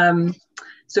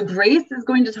 So Grace is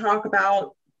going to talk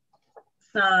about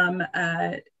some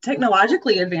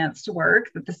technologically advanced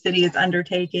work that the city is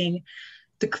undertaking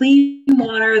to clean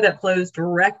water that flows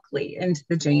directly into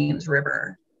the James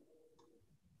River.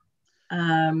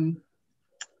 So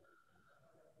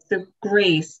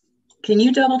Grace, can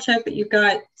you double check that you've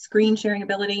got screen sharing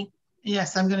ability?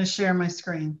 Yes, I'm going to share my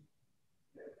screen.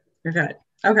 You're good.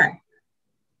 Okay.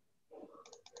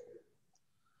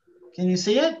 Can you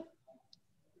see it?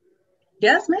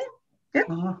 Yes, ma'am. Yep.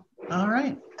 All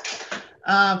right.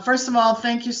 First of all,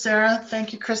 thank you, Sarah.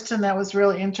 Thank you, Kristen. That was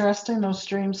really interesting. Those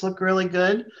streams look really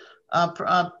good.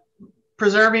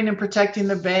 Preserving and protecting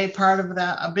the bay, part of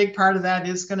that, a big part of that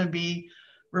is going to be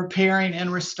repairing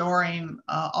and restoring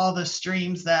all the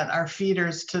streams that are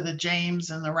feeders to the James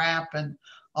and the Rap and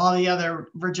all the other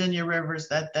Virginia rivers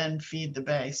that then feed the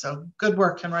bay. So good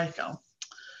work, Henrico.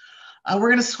 We're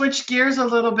going to switch gears a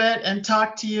little bit and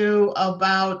talk to you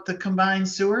about the combined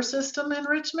sewer system in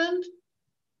Richmond.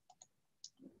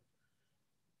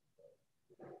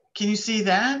 Can you see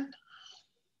that?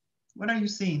 What are you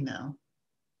seeing now?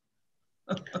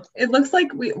 It looks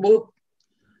like we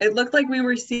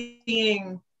were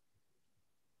seeing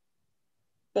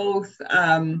both.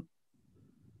 It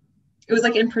was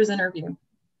like in presenter view.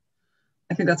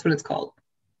 I think that's what it's called.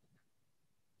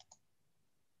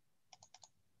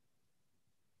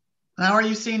 Now, are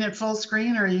you seeing it full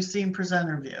screen or are you seeing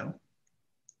presenter view?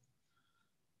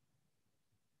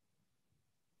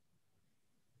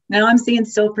 Now I'm seeing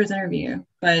still presenter view,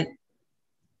 but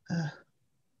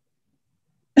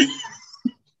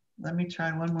let me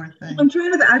try one more thing.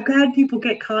 I've had people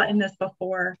get caught in this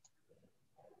before.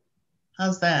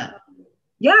 How's that?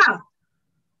 Yeah.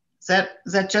 Is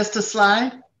that just a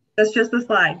slide? That's just the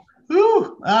slide.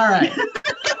 Ooh, all right.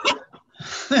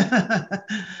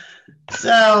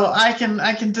 So I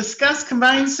can discuss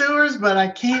combined sewers, but I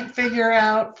can't figure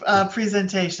out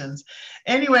presentations.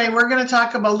 Anyway, we're going to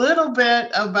talk a little bit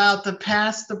about the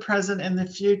past, the present, and the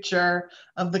future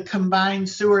of the combined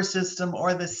sewer system,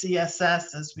 or the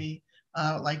CSS, as we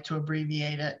like to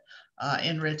abbreviate it,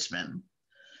 in Richmond.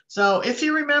 So if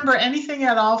you remember anything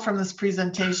at all from this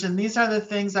presentation, these are the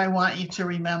things I want you to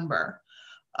remember.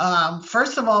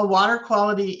 First of all, water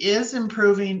quality is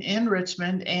improving in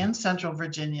Richmond and Central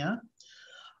Virginia.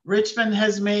 Richmond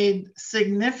has made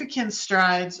significant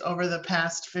strides over the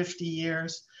past 50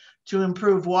 years to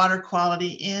improve water quality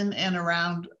in and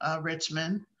around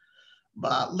Richmond.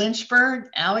 Lynchburg,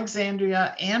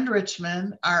 Alexandria, and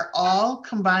Richmond are all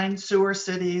combined sewer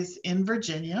cities in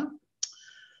Virginia.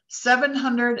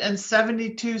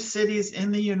 772 cities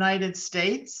in the United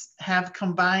States have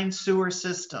combined sewer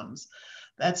systems.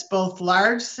 That's both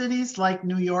large cities like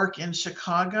New York and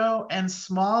Chicago and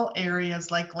small areas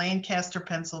like Lancaster,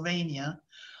 Pennsylvania.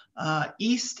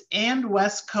 East and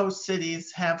West Coast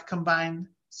cities have combined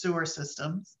sewer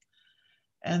systems.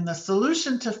 And the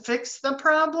solution to fix the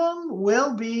problem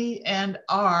will be and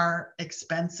are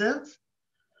expensive.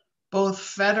 Both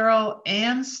federal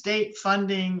and state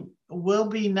funding will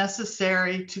be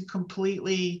necessary to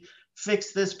completely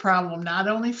fix this problem, not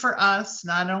only for us,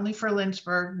 not only for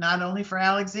Lynchburg, not only for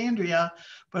Alexandria,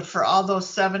 but for all those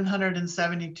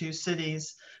 772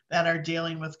 cities that are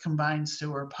dealing with combined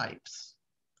sewer pipes.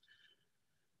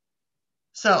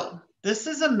 So this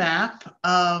is a map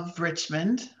of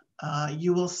Richmond.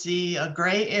 You will see a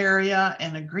gray area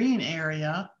and a green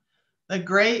area. The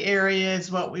gray area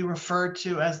is what we refer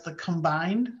to as the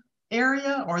combined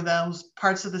area, or those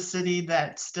parts of the city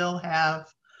that still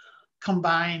have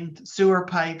combined sewer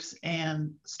pipes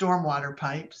and stormwater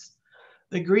pipes.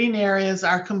 The green areas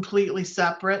are completely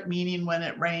separate, meaning when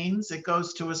it rains, it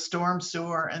goes to a storm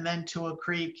sewer and then to a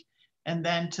creek and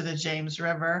then to the James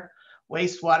River.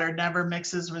 Wastewater never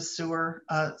mixes with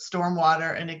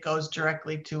stormwater, and it goes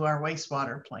directly to our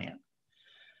wastewater plant.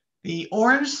 The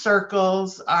orange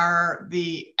circles are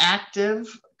the active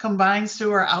combined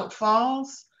sewer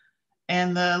outfalls,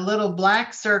 and the little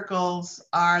black circles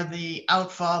are the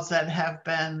outfalls that have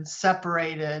been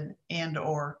separated and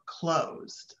or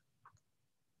closed.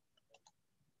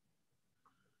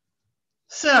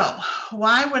 So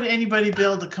why would anybody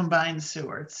build a combined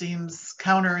sewer? It seems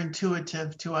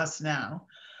counterintuitive to us now.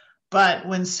 But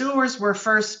when sewers were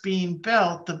first being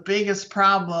built, the biggest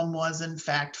problem was in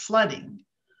fact flooding.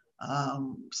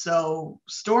 So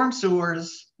storm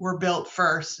sewers were built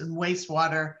first and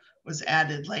wastewater was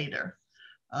added later.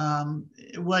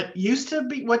 What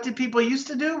did people used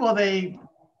to do? Well, they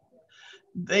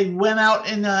went out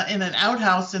in an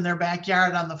outhouse in their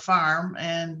backyard on the farm,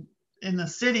 and in the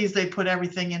cities, they put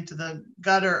everything into the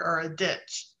gutter or a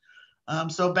ditch.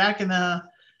 So back in the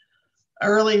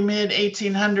early mid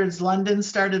 1800s, London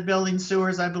started building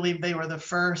sewers. I believe they were the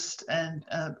first. And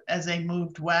as they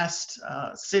moved west,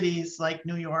 cities like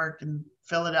New York and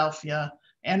Philadelphia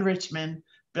and Richmond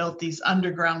built these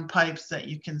underground pipes that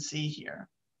you can see here.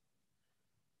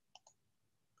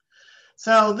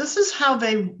 So this is how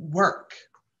they work.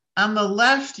 On the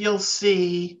left, you'll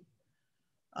see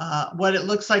what it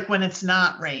looks like when it's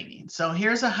not raining. So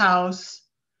here's a house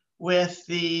with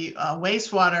the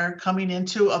wastewater coming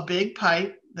into a big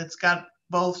pipe that's got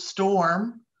both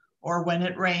storm or when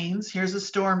it rains. Here's a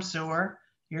storm sewer.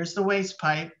 Here's the waste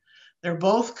pipe. They're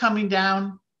both coming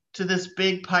down to this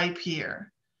big pipe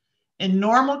here. In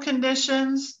normal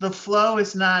conditions, the flow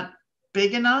is not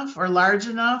big enough or large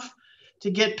enough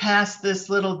to get past this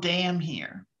little dam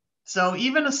here. So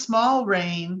even a small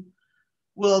rain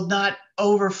will not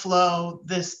overflow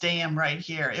this dam right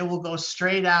here. It will go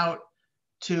straight out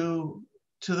to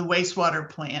the wastewater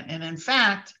plant. And in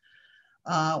fact,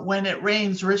 when it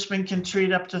rains, Richmond can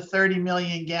treat up to 30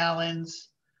 million gallons,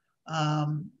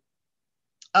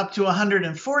 up to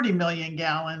 140 million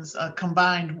gallons,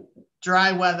 combined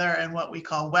dry weather and what we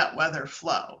call wet weather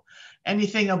flow.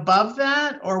 Anything above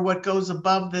that, or what goes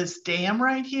above this dam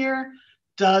right here,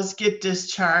 does get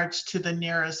discharged to the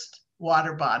nearest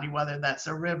water body, whether that's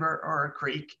a river or a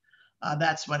creek.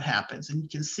 That's what happens. And you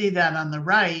can see that on the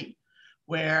right,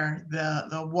 where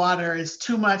the water is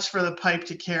too much for the pipe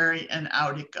to carry and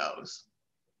out it goes.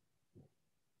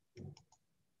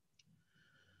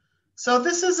 So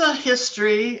this is a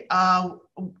history.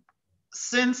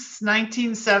 Since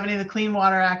 1970, the Clean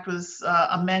Water Act was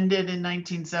amended in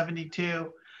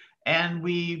 1972, and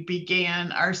we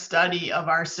began our study of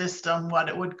our system, what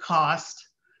it would cost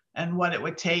and what it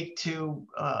would take to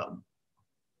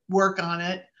work on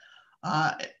it.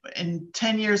 In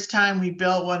 10 years' time, we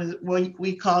built what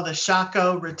we call the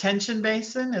Shockoe Retention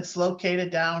Basin. It's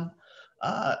located down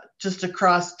just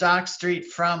across Dock Street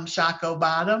from Shockoe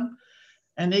Bottom.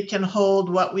 And it can hold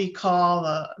what we call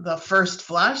the first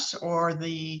flush, or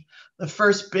the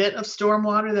first bit of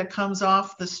stormwater that comes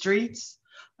off the streets.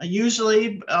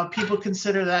 Usually people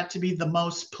consider that to be the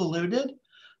most polluted.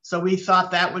 So we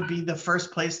thought that would be the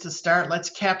first place to start. Let's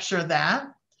capture that.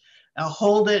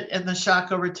 Hold it in the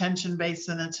Shockoe Retention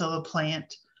Basin until the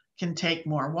plant can take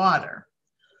more water.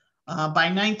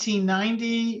 By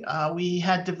 1990, we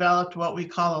had developed what we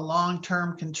call a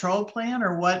long-term control plan,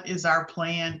 or what is our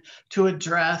plan to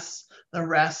address the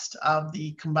rest of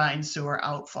the combined sewer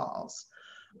outfalls.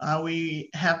 We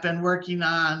have been working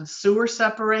on sewer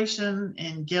separation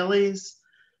in Gillies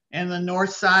and the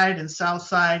north side and south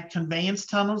side conveyance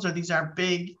tunnels, or these are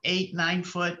big 8-9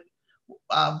 foot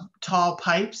tall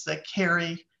pipes that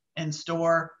carry and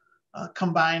store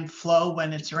combined flow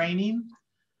when it's raining.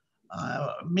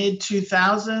 Mid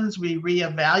 2000s, we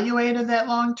reevaluated that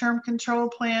long-term control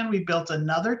plan. We built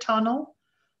another tunnel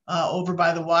over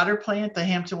by the water plant,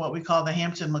 what we call the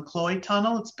Hampton-McCloy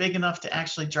tunnel. It's big enough to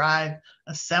actually drive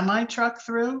a semi-truck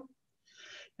through.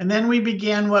 And then we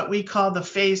began what we call the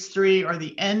phase 3, or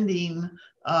the ending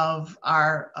of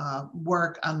our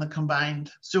work on the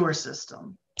combined sewer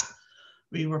system.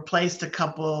 We replaced a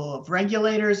couple of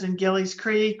regulators in Gillies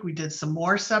Creek. We did some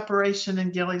more separation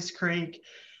in Gillies Creek.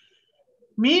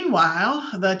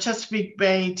 Meanwhile, the Chesapeake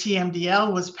Bay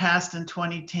TMDL was passed in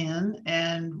 2010,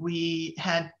 and we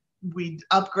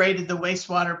upgraded the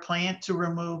wastewater plant to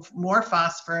remove more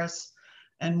phosphorus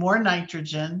and more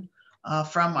nitrogen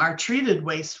from our treated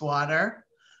wastewater.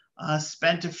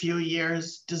 Spent a few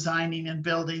years designing and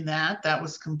building that. That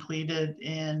was completed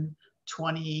in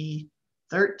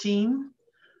 2013.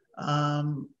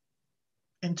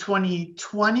 In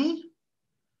 2020,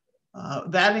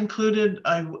 that included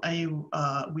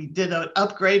we did an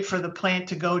upgrade for the plant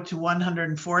to go to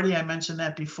 140. I mentioned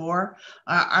that before.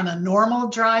 On a normal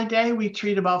dry day, we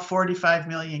treat about 45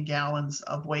 million gallons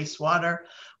of wastewater.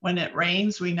 When it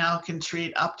rains, we now can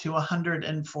treat up to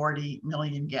 140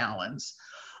 million gallons.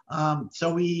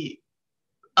 So we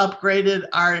upgraded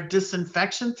our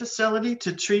disinfection facility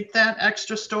to treat that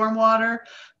extra stormwater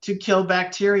to kill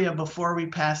bacteria before we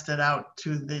passed it out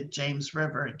to the James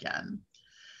River again.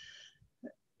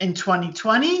 In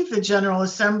 2020, the General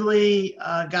Assembly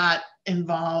got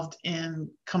involved in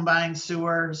combined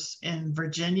sewers in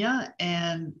Virginia,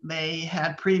 and they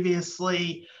had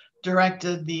previously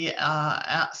directed the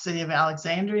city of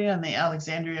Alexandria and the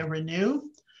Alexandria Renew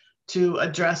to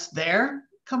address their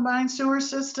combined sewer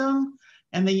system.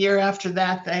 And the year after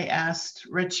that, they asked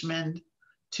Richmond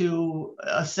to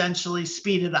essentially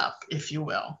speed it up, if you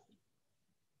will.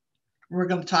 We're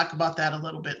going to talk about that a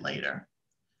little bit later.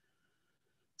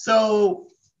 So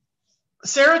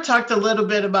Sarah talked a little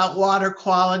bit about water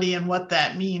quality and what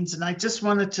that means, and I just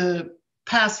wanted to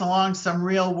pass along some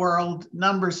real world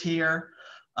numbers here.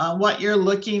 What you're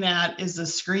looking at is a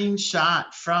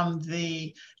screenshot from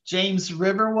the James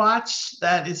River Watch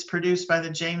that is produced by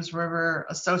the James River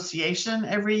Association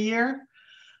every year.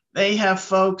 They have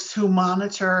folks who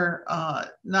monitor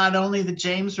not only the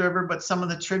James River, but some of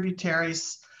the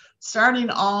tributaries,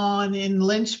 starting on in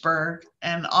Lynchburg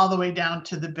and all the way down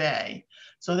to the Bay.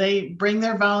 So they bring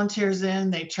their volunteers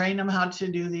in, they train them how to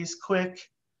do these quick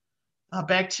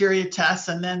bacteria tests,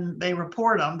 and then they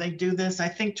report them. They do this, I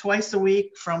think, twice a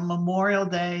week from Memorial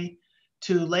Day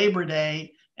to Labor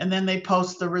Day, and then they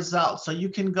post the results. So you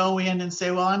can go in and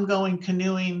say, well, I'm going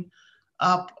canoeing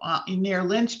up near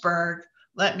Lynchburg.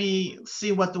 Let me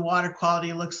see what the water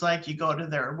quality looks like. You go to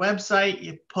their website,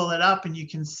 you pull it up, and you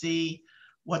can see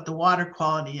what the water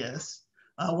quality is,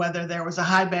 whether there was a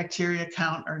high bacteria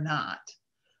count or not.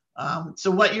 So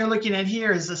what you're looking at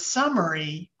here is a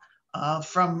summary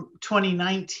from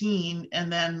 2019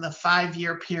 and then the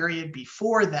 5-year period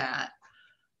before that,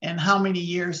 and how many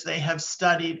years they have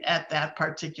studied at that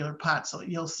particular pot. So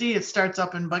you'll see it starts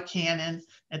up in Buchanan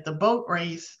at the boat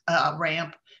race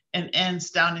ramp and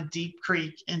ends down in Deep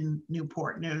Creek in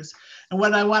Newport News. And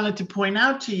what I wanted to point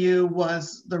out to you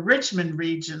was the Richmond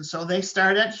region. So they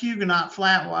start at Huguenot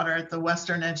Flatwater at the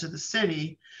western edge of the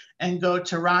city and go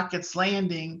to Rockets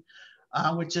Landing,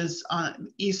 which is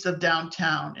east of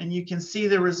downtown. And you can see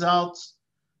the results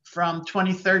from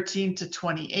 2013 to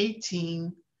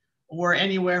 2018 were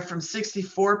anywhere from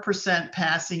 64%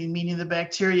 passing, meaning the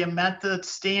bacteria met the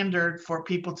standard for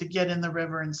people to get in the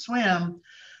river and swim,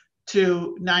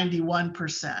 to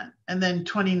 91%. And then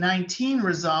 2019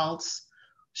 results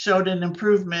showed an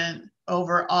improvement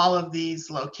over all of these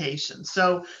locations.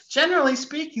 So generally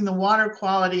speaking, the water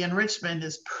quality in Richmond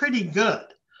is pretty good.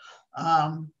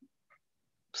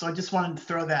 So I just wanted to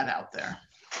throw that out there.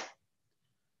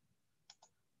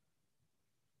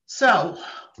 So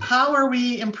how are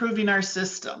we improving our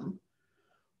system?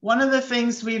 One of the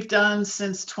things we've done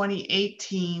since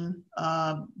 2018,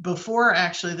 before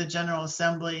actually the General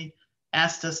Assembly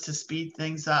asked us to speed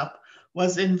things up,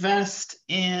 was invest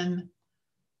in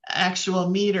actual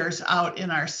meters out in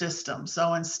our system.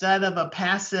 So instead of a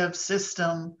passive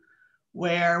system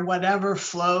where whatever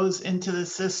flows into the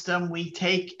system, we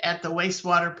take at the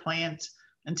wastewater plant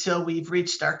until we've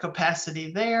reached our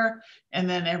capacity there, and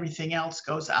then everything else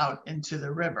goes out into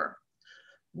the river.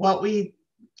 What we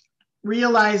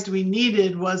realized we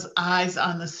needed was eyes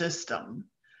on the system.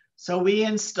 So we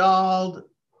installed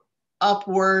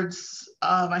upwards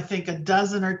of, I think, a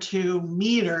dozen or two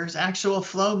meters, actual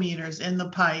flow meters in the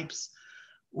pipes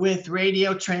with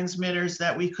radio transmitters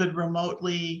that we could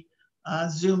remotely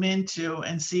zoom into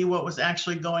and see what was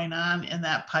actually going on in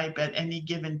that pipe at any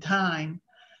given time,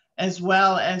 as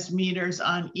well as meters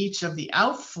on each of the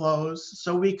outflows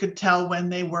so we could tell when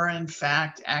they were in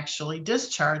fact actually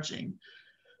discharging.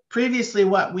 Previously,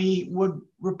 what we would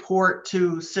report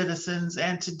to citizens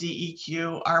and to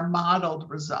DEQ are modeled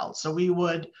results. So we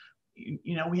would,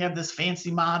 we have this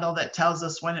fancy model that tells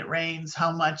us when it rains,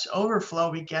 how much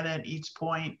overflow we get at each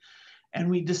point. And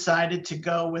we decided to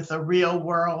go with a real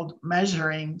world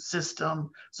measuring system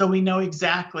so we know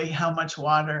exactly how much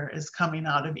water is coming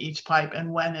out of each pipe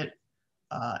and when it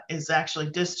is actually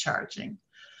discharging.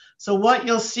 So what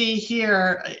you'll see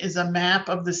here is a map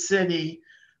of the city.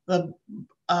 The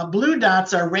blue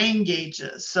dots are rain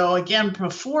gauges. So again,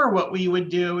 before, what we would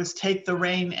do is take the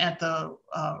rain at the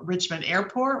Richmond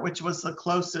Airport, which was the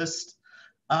closest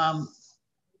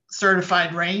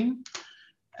certified rain.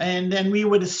 And then we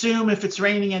would assume if it's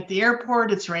raining at the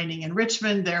airport, it's raining in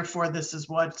Richmond, therefore this is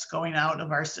what's going out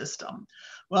of our system.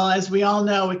 Well, as we all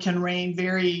know, it can rain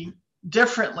very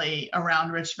differently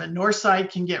around Richmond. North side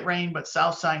can get rain, but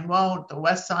south side won't. The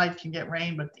west side can get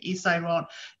rain, but the east side won't.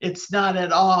 It's not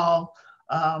at all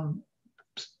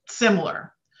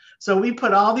similar. So we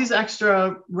put all these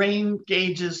extra rain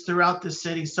gauges throughout the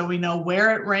city so we know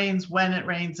where it rains, when it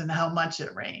rains, and how much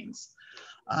it rains.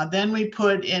 Then we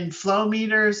put in flow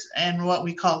meters and what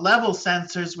we call level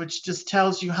sensors, which just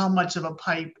tells you how much of a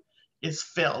pipe is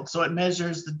filled. So it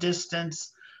measures the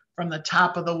distance from the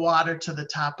top of the water to the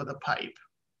top of the pipe.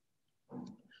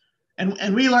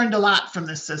 And we learned a lot from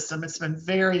this system. It's been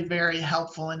very, very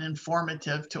helpful and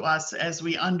informative to us as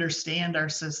we understand our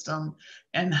system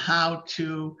and how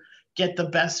to get the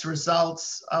best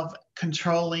results of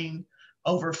controlling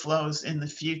overflows in the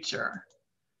future.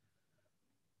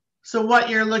 So what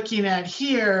you're looking at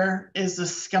here is a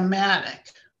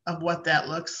schematic of what that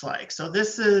looks like. So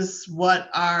this is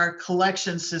what our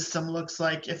collection system looks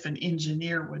like if an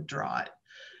engineer would draw it.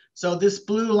 So this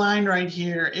blue line right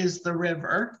here is the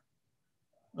river.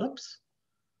 Oops.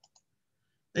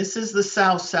 This is the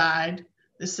south side.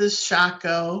 This is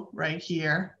Shockoe right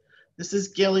here. This is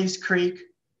Gillies Creek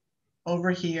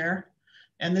over here.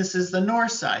 And this is the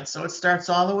north side. So it starts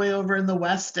all the way over in the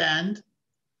west end.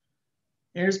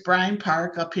 Here's Bryan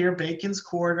Park up here, Bacon's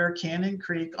Quarter, Cannon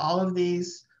Creek. All of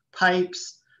these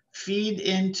pipes feed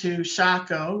into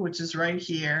Shockoe, which is right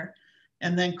here,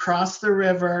 and then cross the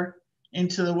river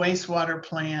into the wastewater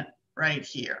plant right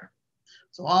here.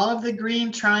 So all of the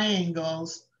green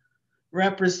triangles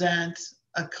represent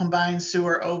a combined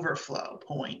sewer overflow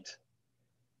point.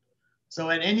 So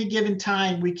at any given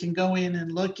time, we can go in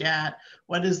and look at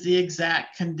what is the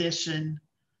exact condition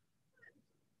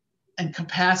and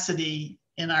capacity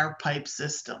in our pipe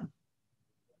system.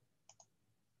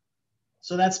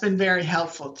 So that's been very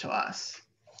helpful to us.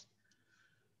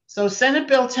 So Senate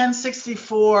Bill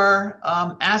 1064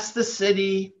 asked the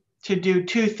city to do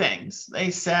two things. They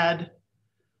said,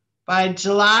 by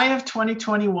July of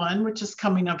 2021, which is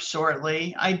coming up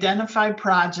shortly, identify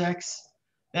projects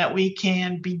that we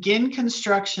can begin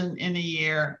construction in a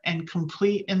year and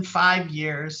complete in 5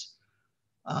 years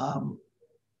to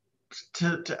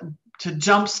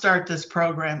jumpstart this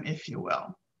program, if you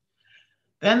will.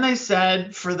 Then they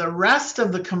said for the rest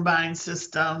of the combined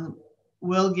system,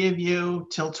 we'll give you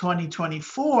till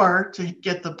 2024 to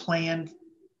get the plan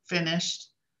finished,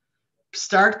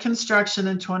 start construction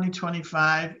in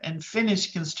 2025, and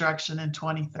finish construction in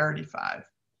 2035.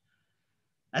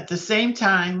 At the same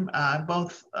time,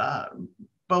 both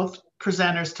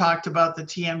presenters talked about the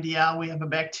TMDL. We have a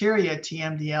bacteria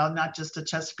TMDL, not just a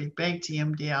Chesapeake Bay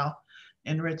TMDL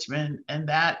in Richmond, and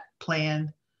that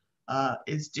plan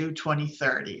is due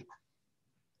 2030.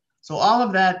 So all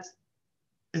of that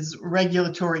is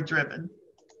regulatory driven.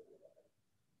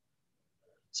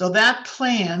 So that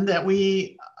plan that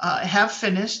we have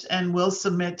finished and will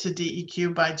submit to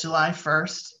DEQ by July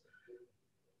 1st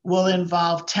will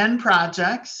involve 10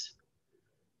 projects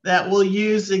that will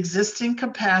use existing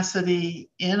capacity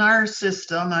in our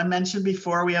system. I mentioned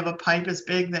before, we have a pipe as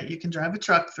big that you can drive a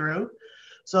truck through.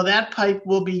 So that pipe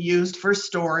will be used for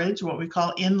storage, what we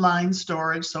call inline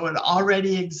storage. So it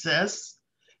already exists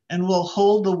and will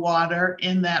hold the water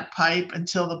in that pipe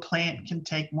until the plant can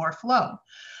take more flow.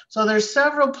 So there's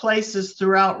several places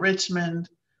throughout Richmond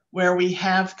where we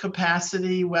have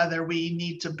capacity, whether we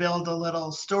need to build a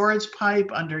little storage pipe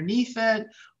underneath it,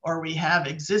 or we have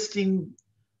existing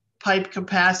pipe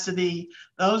capacity.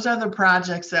 Those are the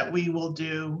projects that we will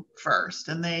do first,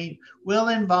 and they will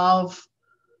involve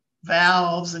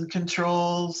valves and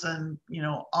controls and, you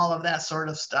know, all of that sort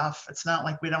of stuff. It's not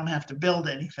like we don't have to build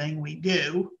anything, we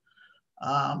do.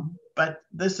 But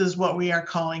this is what we are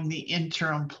calling the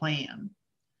interim plan.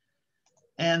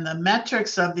 And the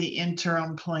metrics of the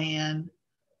interim plan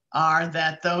are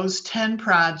that those 10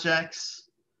 projects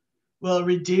will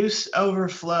reduce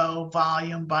overflow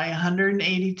volume by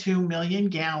 182 million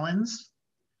gallons.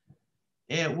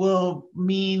 It will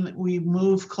mean we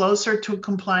move closer to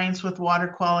compliance with water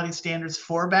quality standards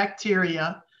for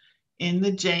bacteria in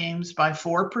the James by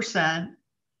 4%,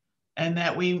 and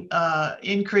that we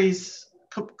increase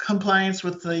compliance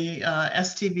with the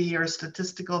STV, or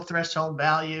statistical threshold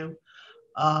value,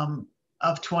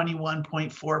 of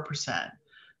 21.4%.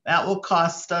 That will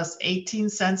cost us 18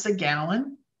 cents a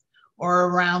gallon, or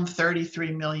around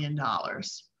 $33 million.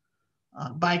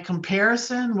 By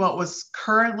comparison, what was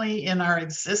currently in our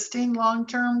existing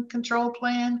long-term control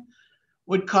plan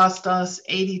would cost us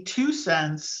 82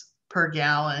 cents per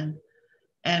gallon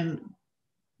and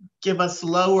give us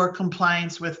lower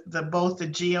compliance with both the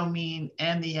GeoMean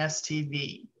and the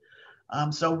STV.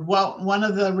 So one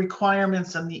of the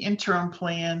requirements in the interim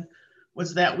plan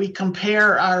was that we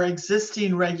compare our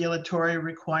existing regulatory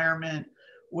requirement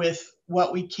with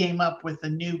what we came up with the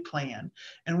new plan.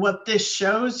 And what this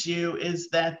shows you is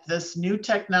that this new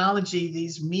technology,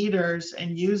 these meters,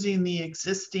 and using the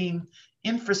existing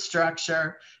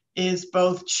infrastructure is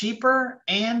both cheaper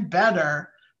and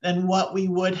better than what we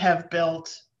would have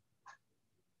built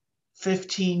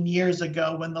 15 years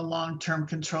ago when the long-term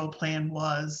control plan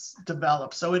was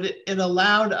developed. So it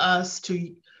allowed us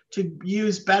to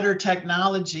use better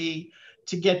technology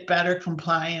to get better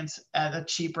compliance at a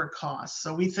cheaper cost.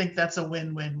 So we think that's a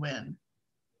win-win-win.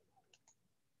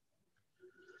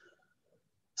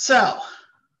 So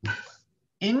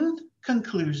in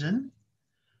conclusion,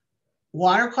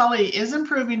 water quality is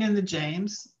improving in the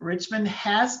James. Richmond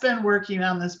has been working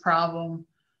on this problem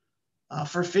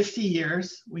for 50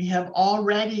 years. We have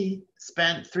already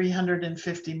spent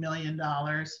 $350 million.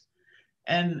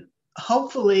 And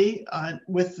hopefully,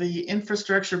 with the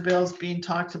infrastructure bills being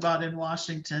talked about in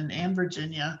Washington and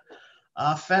Virginia,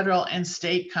 federal and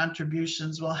state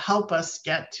contributions will help us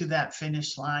get to that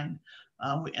finish line.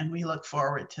 And we look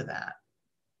forward to that.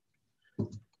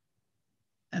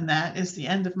 And that is the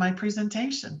end of my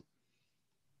presentation.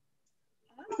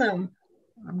 Awesome.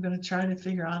 I'm going to try to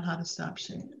figure out how to stop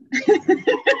sharing.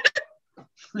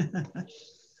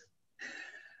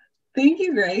 Thank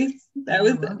you, Grace.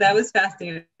 That was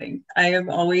fascinating. I am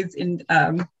always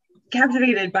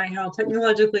captivated by how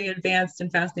technologically advanced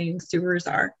and fascinating sewers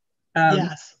are.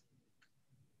 Yes.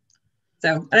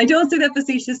 So, and I don't say that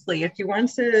facetiously. If you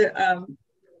want to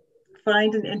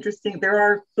find an interesting, there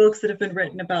are books that have been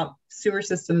written about sewer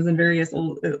systems in various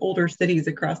older cities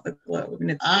across the globe.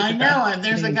 And I know, and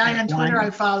there's a guy on Twitter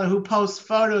I follow who posts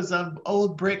photos of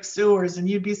old brick sewers, and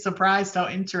you'd be surprised how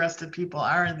interested people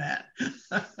are in that.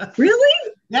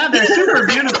 Really? Yeah, they're super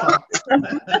beautiful.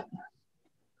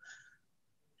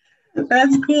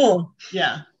 That's cool.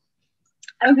 Yeah.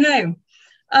 Okay.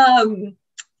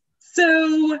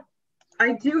 So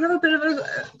I do have a bit of a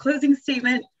closing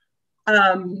statement.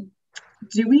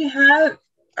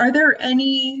 Are there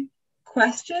any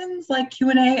questions like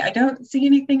Q&A? I don't see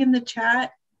anything in the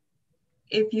chat.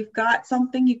 If you've got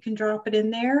something, you can drop it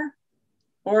in there,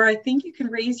 or I think you can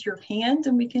raise your hand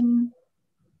and we can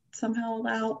somehow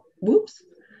allow,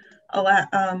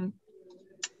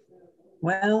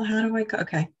 well, how do I go?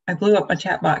 Okay, I blew up my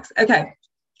chat box. Okay,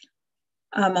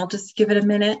 I'll just give it a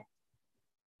minute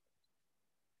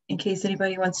in case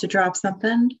anybody wants to drop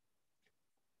something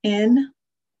in.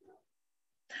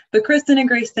 But Kristen and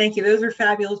Grace, thank you. Those were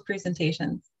fabulous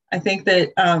presentations. I think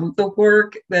that the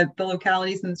work that the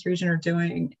localities in this region are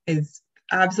doing is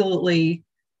absolutely,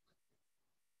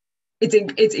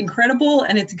 it's incredible,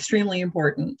 and it's extremely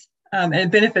important, and it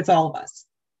benefits all of us.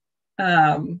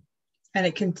 And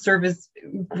it can serve as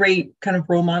great kind of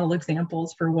role model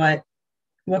examples for what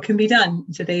can be done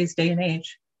in today's day and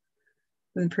age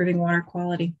with improving water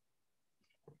quality.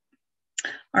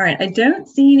 All right, I don't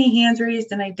see any hands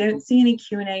raised, and I don't see any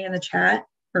Q&A in the chat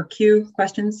or Q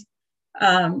questions.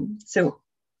 So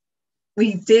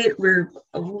we're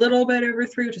a little bit over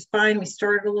 3, which is fine. We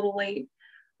started a little late.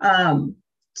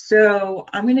 So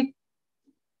I'm going to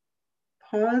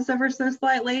pause ever so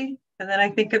slightly, and then I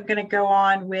think I'm going to go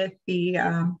on with the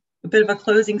a bit of a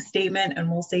closing statement, and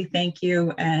we'll say thank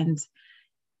you and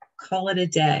call it a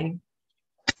day.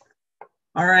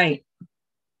 All right.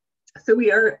 So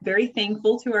we are very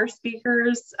thankful to our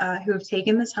speakers who have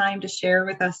taken the time to share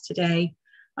with us today,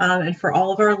 and for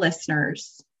all of our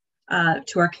listeners,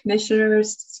 to our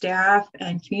commissioners, staff,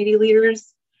 and community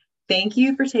leaders. Thank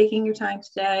you for taking your time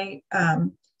today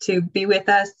to be with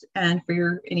us, and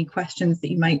for any questions that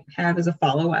you might have as a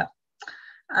follow-up.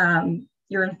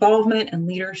 Your involvement and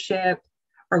leadership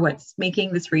are what's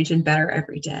making this region better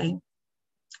every day.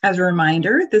 As a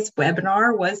reminder, this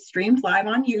webinar was streamed live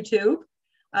on YouTube.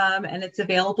 And it's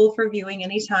available for viewing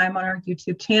anytime on our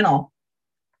YouTube channel.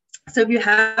 So if you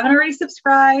haven't already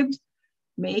subscribed,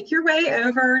 make your way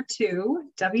over to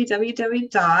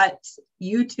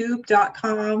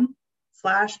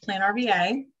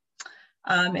www.youtube.com/PlanRVA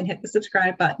and hit the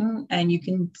subscribe button, and you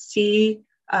can see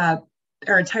our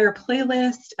entire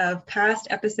playlist of past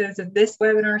episodes of this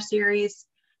webinar series,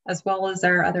 as well as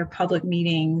our other public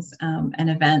meetings and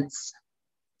events.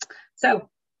 So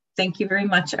thank you very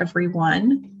much,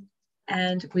 everyone,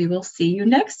 and we will see you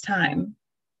next time.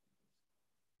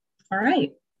 All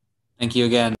right. Thank you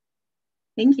again.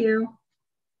 Thank you.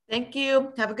 Thank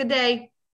you. Have a good day.